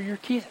best for your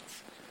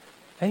kids.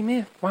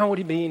 Amen? Why would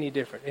He be any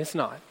different? It's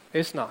not.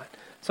 It's not.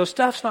 So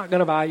stuff's not going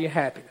to buy you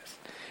happiness.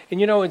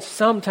 And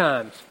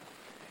sometimes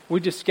we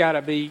just got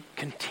to be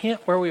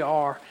content where we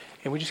are,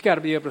 and we just got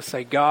to be able to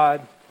say,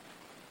 God,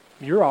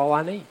 you're all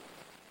I need.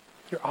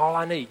 You're all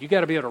I need. You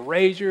got to be able to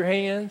raise your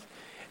hands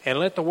and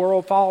let the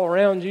world fall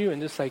around you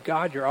and just say,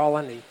 God, you're all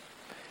I need.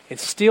 And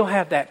still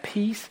have that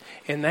peace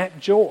and that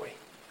joy.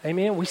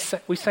 Amen? We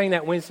sang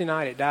that Wednesday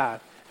night at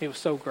Dive. It was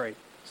so great.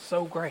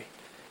 So great.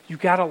 You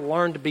got to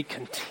learn to be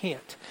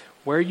content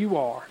where you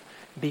are.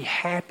 Be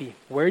happy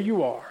where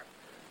you are.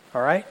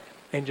 All right?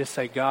 And just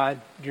say, God,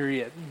 you're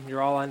it.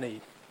 You're all I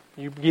need.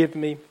 You give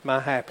me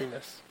my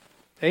happiness.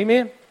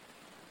 Amen?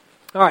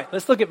 All right,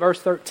 let's look at verse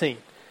 13.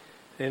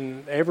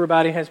 And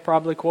everybody has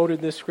probably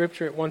quoted this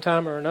scripture at one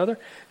time or another. It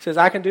says,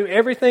 I can do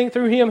everything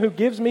through Him who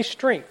gives me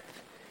strength.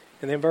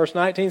 And then verse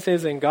 19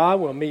 says, and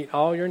God will meet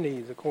all your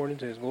needs according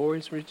to His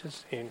glorious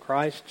riches in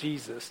Christ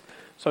Jesus.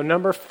 So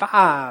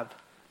 5,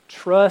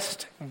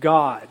 trust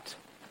God.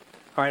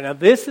 All right, now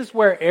this is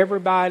where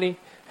everybody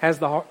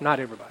has not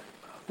everybody.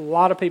 A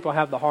lot of people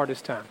have the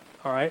hardest time.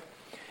 All right?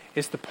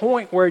 It's the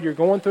point where you're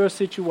going through a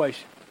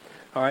situation.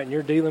 All right, and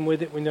you're dealing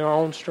with it with your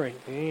own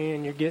strength.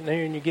 And you're getting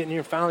here and you're getting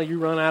here. And finally you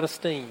run out of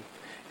steam.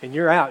 And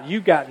you're out.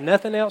 You've got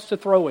nothing else to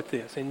throw at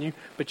this.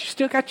 But you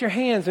still got your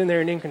hands in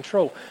there and in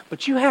control.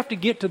 But you have to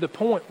get to the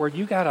point where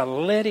you got to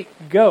let it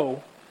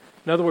go.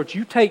 In other words,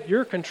 you take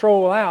your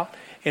control out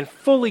and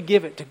fully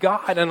give it to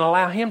God and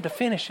allow Him to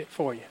finish it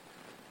for you.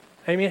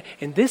 Amen?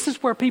 And this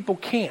is where people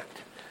can't.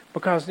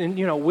 Because,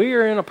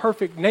 we're in a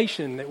perfect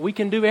nation that we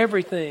can do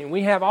everything.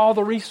 We have all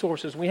the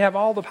resources. We have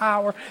all the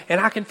power. And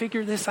I can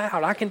figure this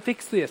out. I can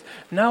fix this.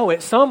 No,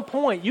 at some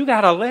point, you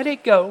got to let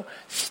it go,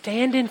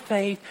 stand in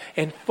faith,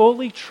 and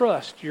fully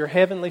trust your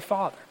Heavenly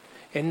Father.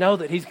 And know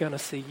that He's going to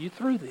see you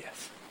through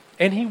this.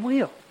 And He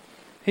will.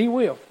 He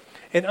will.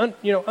 And,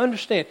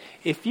 understand,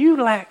 if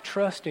you lack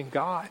trust in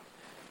God,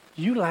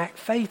 you lack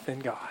faith in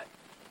God.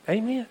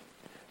 Amen?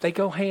 They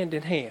go hand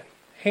in hand.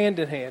 Hand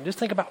in hand. Just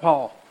think about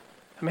Paul.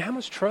 I mean, how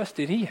much trust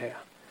did he have?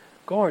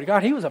 Glory to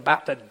God. He was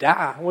about to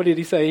die. What did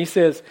he say? He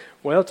says,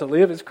 well, to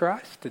live is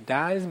Christ, to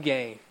die is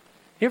gain.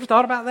 You ever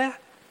thought about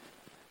that?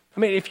 I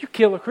mean, if you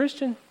kill a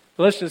Christian,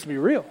 let's just be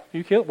real.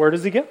 Where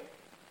does he go?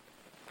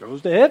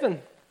 Goes to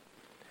heaven.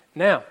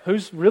 Now,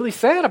 who's really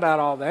sad about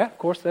all that? Of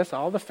course, that's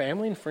all the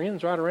family and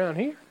friends right around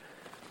here.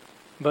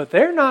 But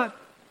they're not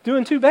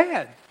doing too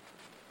bad.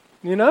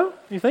 You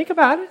think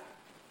about it.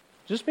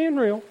 Just being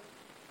real.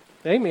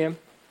 Amen.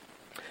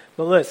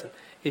 But listen.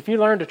 If you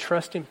learn to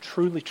trust Him,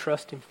 truly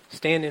trust Him,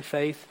 stand in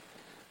faith,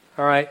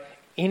 all right,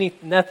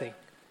 nothing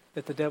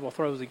that the devil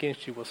throws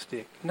against you will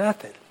stick.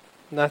 Nothing.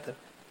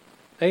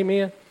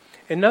 Amen?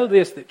 And know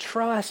this, that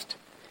trust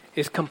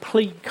is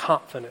complete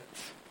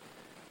confidence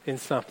in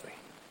something,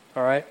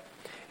 all right?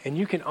 And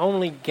you can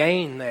only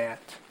gain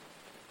that,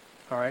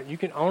 all right? You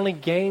can only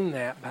gain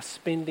that by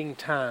spending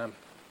time.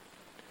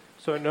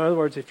 So in other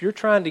words, if you're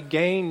trying to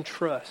gain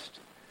trust,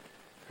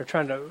 or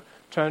trying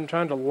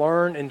to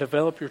learn and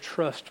develop your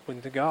trust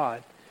with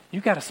God, you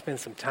got to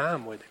spend some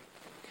time with Him.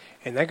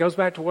 And that goes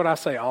back to what I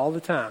say all the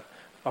time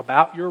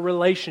about your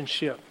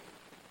relationship.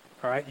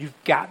 All right? You've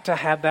got to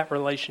have that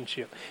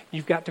relationship.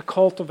 You've got to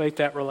cultivate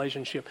that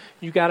relationship.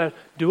 You've got to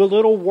do a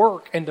little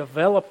work and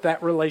develop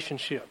that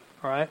relationship.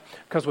 All right?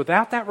 Because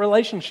without that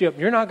relationship,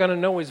 you're not going to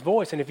know His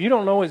voice. And if you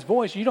don't know His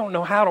voice, you don't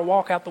know how to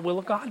walk out the will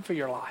of God for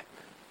your life.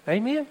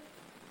 Amen?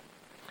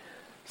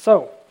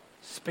 So,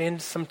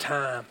 spend some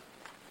time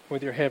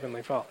with your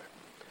Heavenly Father.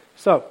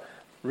 So,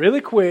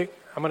 really quick,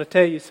 I'm going to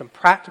tell you some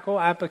practical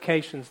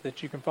applications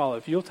that you can follow.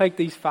 If you'll take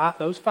those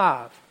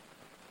five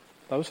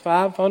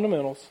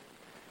fundamentals,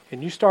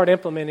 and you start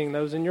implementing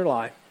those in your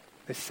life,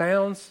 it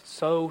sounds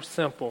so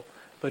simple,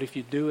 but if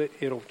you do it,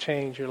 it'll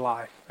change your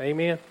life.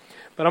 Amen?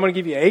 But I'm going to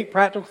give you 8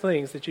 practical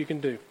things that you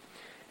can do.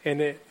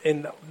 And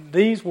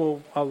these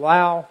will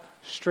allow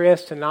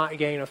stress to not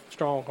gain a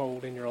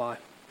stronghold in your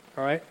life.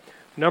 All right?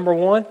 Number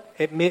 1,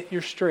 admit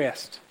you're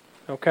stressed.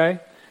 Okay?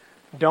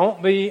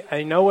 Don't be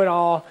a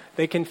know-it-all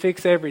that can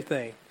fix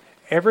everything.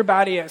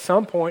 Everybody at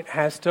some point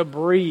has to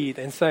breathe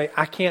and say,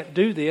 I can't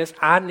do this.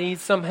 I need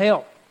some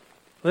help.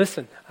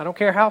 Listen, I don't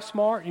care how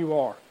smart you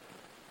are.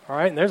 All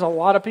right? And there's a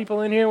lot of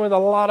people in here with a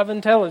lot of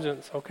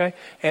intelligence. Okay?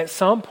 At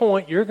some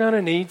point, you're going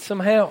to need some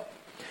help.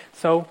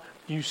 So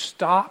you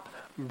stop,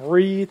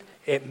 breathe,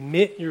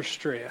 admit you're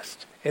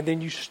stressed, and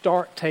then you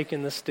start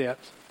taking the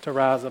steps to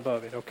rise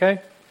above it.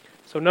 Okay?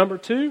 So number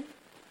 2,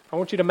 I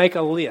want you to make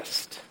a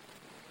list.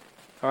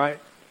 All right?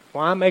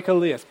 Why make a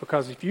list?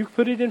 Because if you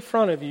put it in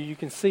front of you, you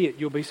can see it.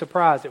 You'll be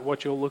surprised at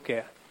what you'll look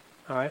at.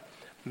 All right?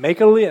 Make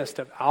a list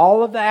of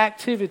all of the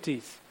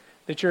activities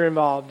that you're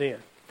involved in.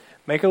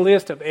 Make a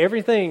list of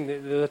everything,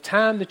 the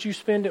time that you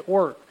spend at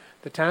work,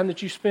 the time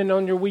that you spend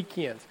on your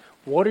weekends.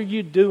 What are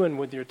you doing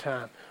with your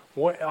time?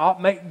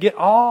 Get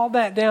all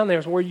that down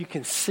there where you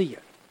can see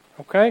it.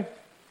 Okay?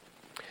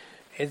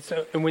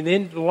 And we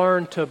then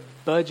learn to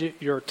budget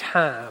your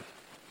time.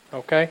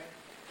 Okay?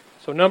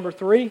 So number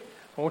 3,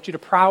 I want you to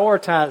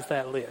prioritize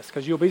that list,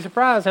 because you'll be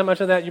surprised how much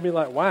of that you'll be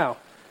like, wow,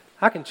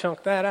 I can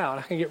chunk that out.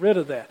 I can get rid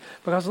of that.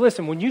 Because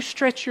listen, when you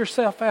stretch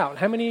yourself out,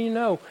 how many of you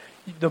know,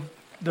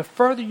 the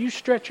further you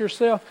stretch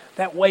yourself,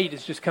 that weight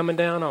is just coming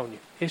down on you.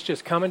 It's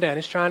just coming down.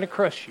 It's trying to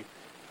crush you.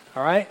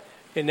 All right?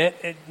 And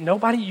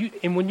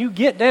and when you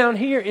get down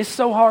here, it's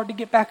so hard to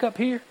get back up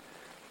here.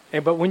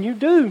 But when you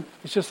do,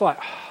 it's just like,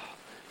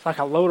 it's like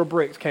a load of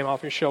bricks came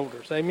off your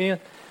shoulders. Amen?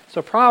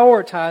 So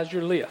prioritize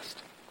your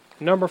list.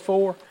 Number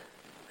 4,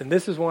 and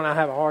this is one I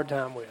have a hard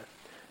time with.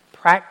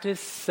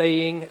 Practice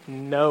saying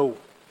no.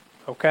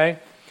 Okay?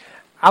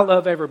 I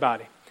love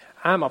everybody.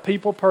 I'm a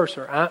people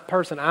person.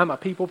 I'm a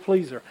people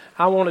pleaser.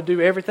 I want to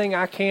do everything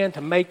I can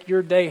to make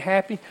your day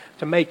happy,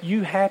 to make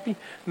you happy,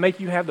 to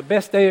make you have the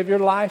best day of your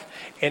life.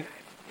 And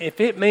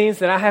if it means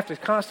that I have to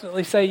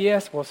constantly say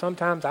yes, well,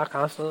 sometimes I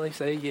constantly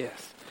say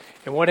yes.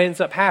 And what ends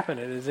up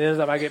happening is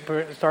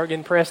I start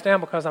getting pressed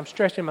down because I'm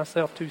stretching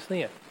myself too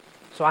thin.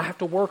 So I have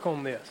to work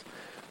on this.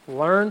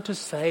 Learn to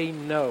say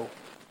no.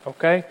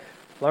 Okay?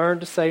 Learn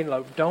to say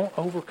no. Don't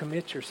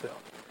overcommit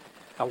yourself.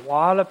 A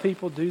lot of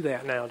people do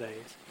that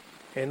nowadays.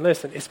 And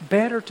listen, it's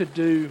better to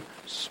do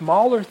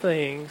smaller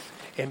things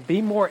and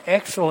be more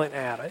excellent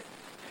at it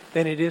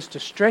than it is to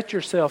stretch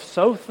yourself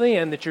so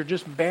thin that you're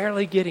just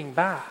barely getting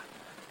by.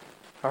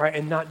 All right?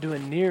 And not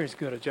doing near as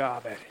good a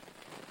job at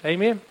it.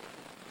 Amen?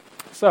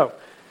 So,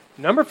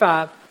 number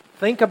 5,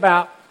 think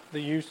about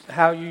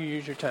how you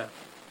use your time.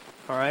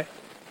 All right?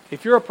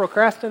 If you're a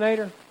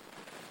procrastinator,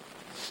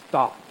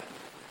 stop.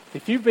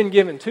 If you've been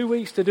given 2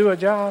 weeks to do a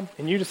job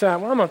and you decide,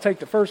 well, I'm going to take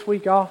the first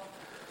week off,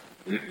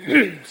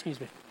 excuse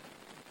me,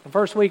 the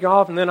first week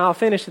off, and then I'll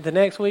finish it the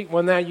next week.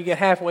 Well, now you get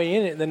halfway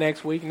in it the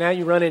next week. Now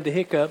you run into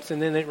hiccups,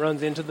 and then it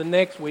runs into the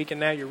next week, and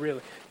now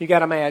you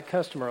got a mad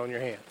customer on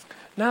your hands.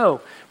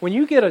 No, when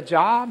you get a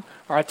job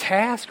or a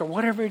task or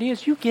whatever it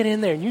is, you get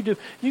in there and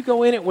you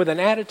go in it with an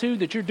attitude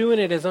that you're doing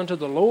it as unto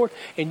the Lord,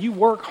 and you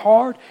work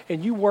hard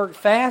and you work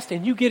fast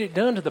and you get it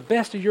done to the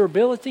best of your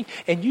ability,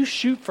 and you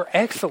shoot for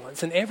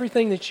excellence in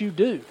everything that you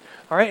do.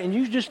 All right, and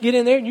you just get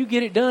in there and you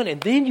get it done, and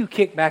then you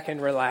kick back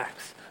and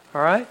relax.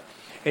 All right.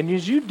 And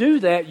as you do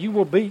that, you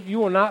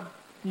will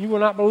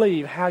not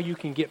believe how you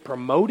can get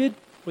promoted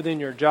within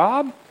your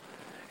job.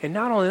 And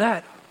not only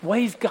that,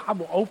 ways God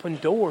will open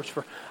doors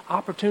for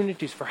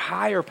opportunities for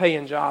higher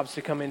paying jobs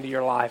to come into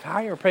your life,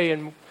 higher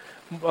paying,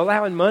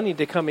 allowing money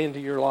to come into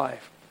your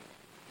life.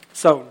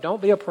 So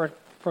don't be a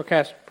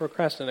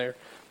procrastinator.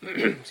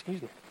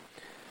 Excuse me.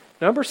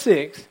 Number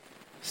 6,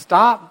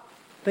 stop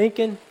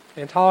thinking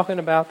and talking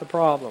about the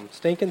problem.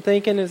 Stinking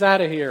thinking is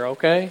out of here,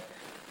 okay?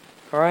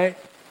 All right?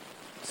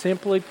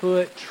 Simply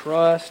put,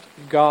 trust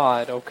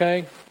God,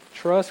 okay?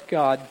 Trust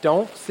God.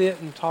 Don't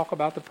sit and talk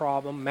about the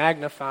problem,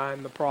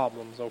 magnifying the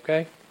problems,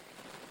 okay?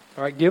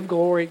 All right, give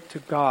glory to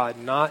God,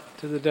 not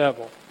to the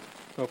devil.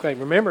 Okay,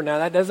 remember now,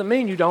 that doesn't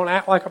mean you don't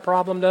act like a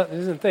problem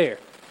isn't there.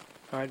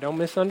 All right, don't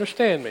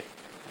misunderstand me.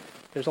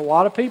 There's a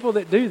lot of people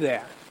that do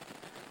that.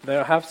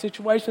 They'll have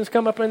situations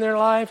come up in their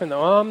life and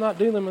they'll, I'm not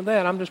dealing with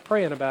that, I'm just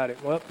praying about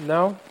it. Well,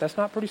 no, that's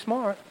not pretty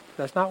smart.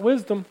 That's not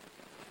wisdom.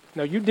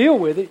 No, you deal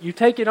with it, you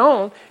take it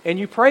on, and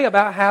you pray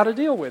about how to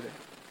deal with it.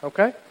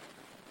 Okay?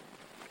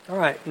 All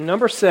right,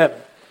 number 7.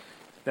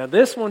 Now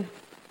this was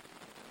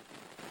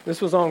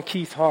on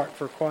Keith's heart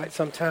for quite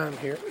some time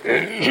here.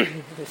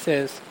 It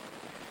says,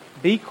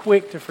 be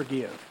quick to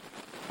forgive.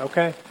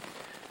 Okay?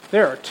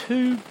 There are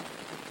 2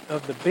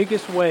 of the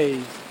biggest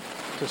ways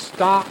to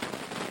stop.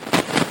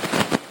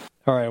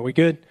 All right, are we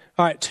good?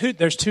 All right,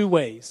 there's 2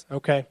 ways,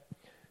 okay?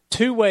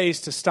 2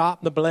 ways to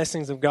stop the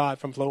blessings of God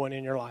from flowing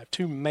in your life.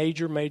 2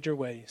 major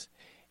ways.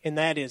 And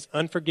that is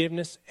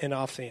unforgiveness and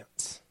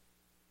offense.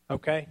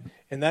 Okay?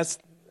 And those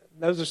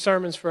are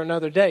sermons for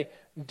another day.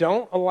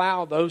 Don't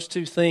allow those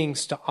 2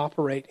 things to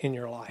operate in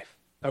your life.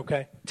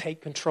 Okay?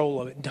 Take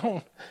control of it.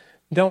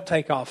 Don't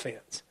take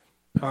offense.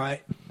 All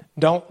right?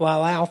 Don't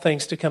allow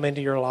things to come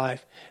into your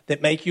life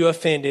that make you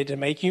offended, to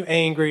make you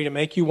angry, to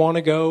make you want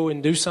to go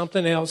and do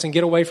something else and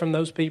get away from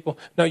those people.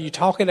 No, you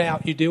talk it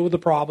out. You deal with the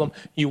problem.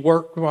 You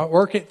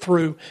work it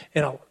through,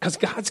 because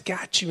God's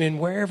got you in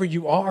wherever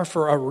you are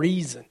for a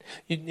reason.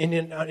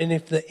 And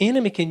if the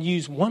enemy can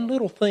use one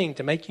little thing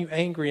to make you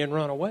angry and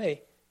run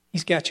away,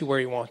 he's got you where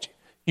he wants you.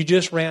 You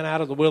just ran out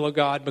of the will of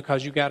God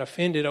because you got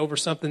offended over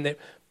something that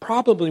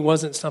probably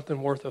wasn't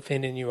something worth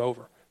offending you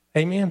over.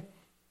 Amen?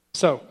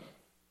 So,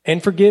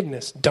 and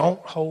forgiveness. Don't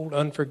hold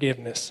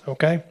unforgiveness,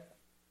 okay?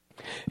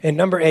 And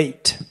number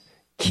 8,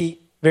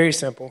 very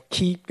simple,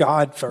 keep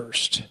God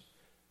first.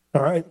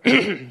 All right?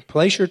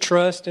 Place your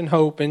trust and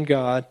hope in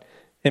God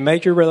and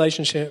make your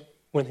relationship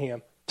with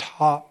Him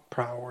top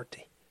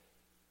priority.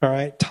 All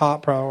right?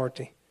 Top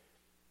priority.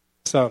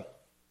 So,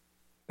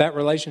 that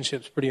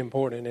relationship's pretty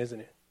important, isn't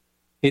it?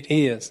 It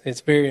is.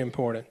 It's very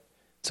important.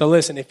 So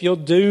listen, if you'll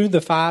do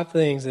the 5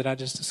 things that I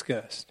just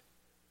discussed,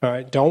 all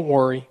right, don't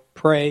worry,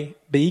 pray,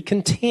 be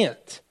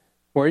content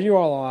where you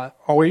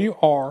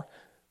are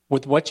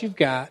with what you've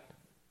got,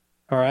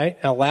 all right?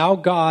 Allow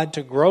God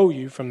to grow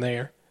you from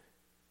there.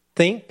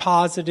 Think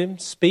positive,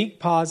 speak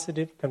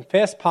positive,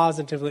 confess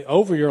positively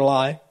over your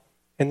life,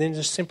 and then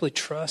just simply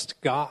trust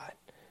God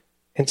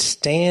and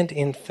stand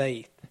in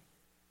faith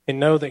and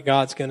know that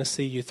God's going to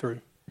see you through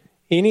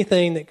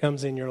anything that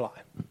comes in your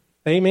life.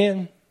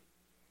 Amen?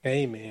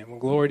 Amen. Well,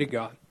 glory to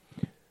God.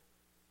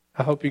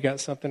 I hope you got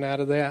something out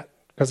of that,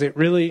 because it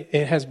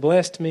has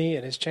blessed me.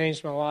 It has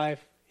changed my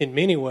life in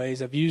many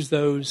ways. I've used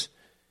those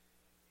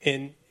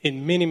in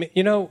many,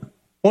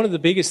 one of the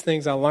biggest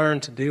things I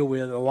learned to deal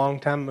with a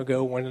long time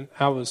ago when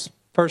I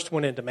first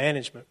went into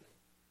management,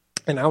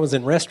 and I was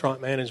in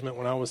restaurant management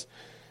when I was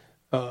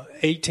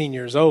 18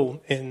 years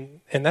old,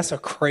 and that's a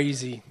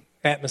crazy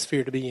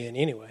atmosphere to be in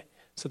anyway.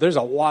 So there's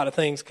a lot of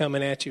things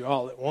coming at you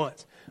all at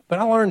once. But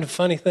I learned a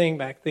funny thing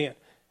back then.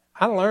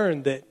 I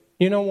learned that,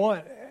 you know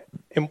what,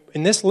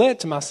 and this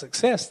led to my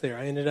success there.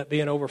 I ended up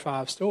being over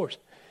 5 stores.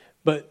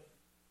 But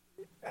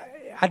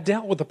I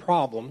dealt with the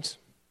problems,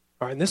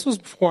 all right, and this was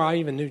before I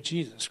even knew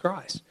Jesus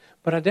Christ.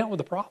 But I dealt with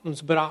the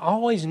problems, but I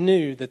always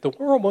knew that the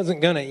world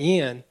wasn't going to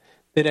end,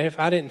 that if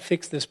I didn't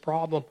fix this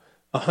problem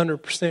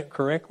 100%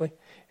 correctly.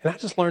 And I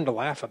just learned to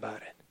laugh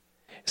about it.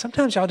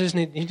 Sometimes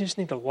you just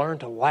need to learn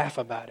to laugh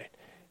about it.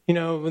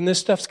 When this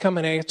stuff's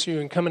coming at you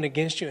and coming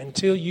against you,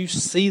 until you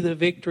see the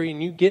victory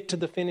and you get to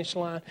the finish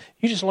line,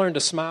 you just learn to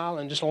smile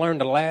and just learn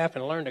to laugh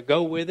and learn to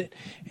go with it.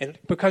 And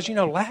because,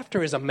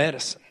 laughter is a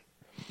medicine.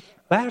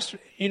 Laughter,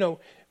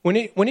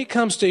 when it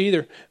comes to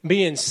either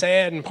being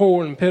sad and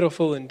poor and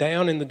pitiful and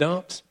down in the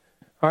dumps,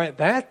 all right,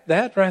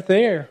 that right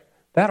there,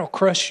 that'll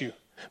crush you.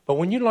 But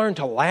when you learn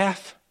to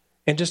laugh,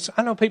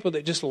 I know people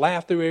that just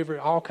laugh through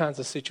all kinds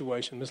of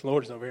situations. Miss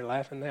Lord is over here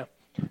laughing now.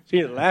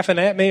 She's either laughing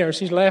at me or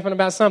she's laughing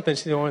about something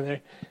she's doing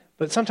there.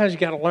 But sometimes you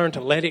got to learn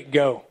to let it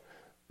go.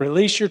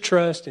 Release your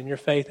trust and your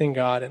faith in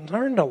God and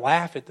learn to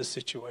laugh at the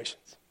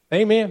situations.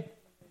 Amen.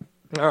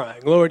 All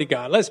right. Glory to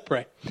God. Let's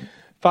pray.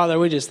 Father,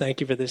 we just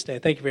thank you for this day.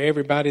 Thank you for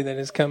everybody that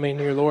has come in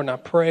here, Lord. And I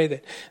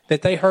pray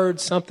that they heard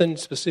something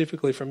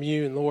specifically from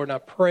you. And Lord, and I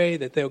pray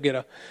that they'll get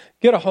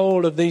a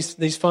hold of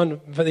these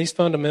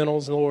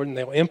fundamentals, Lord, and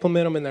they'll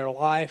implement them in their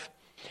life.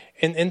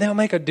 And they'll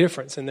make a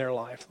difference in their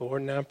life,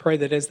 Lord. And I pray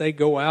that as they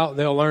go out,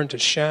 they'll learn to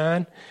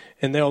shine,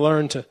 and they'll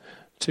learn to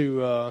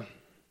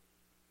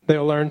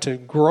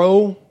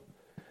grow,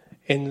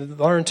 and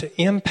learn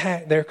to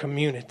impact their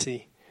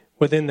community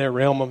within their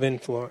realm of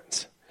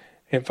influence.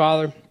 And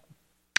Father,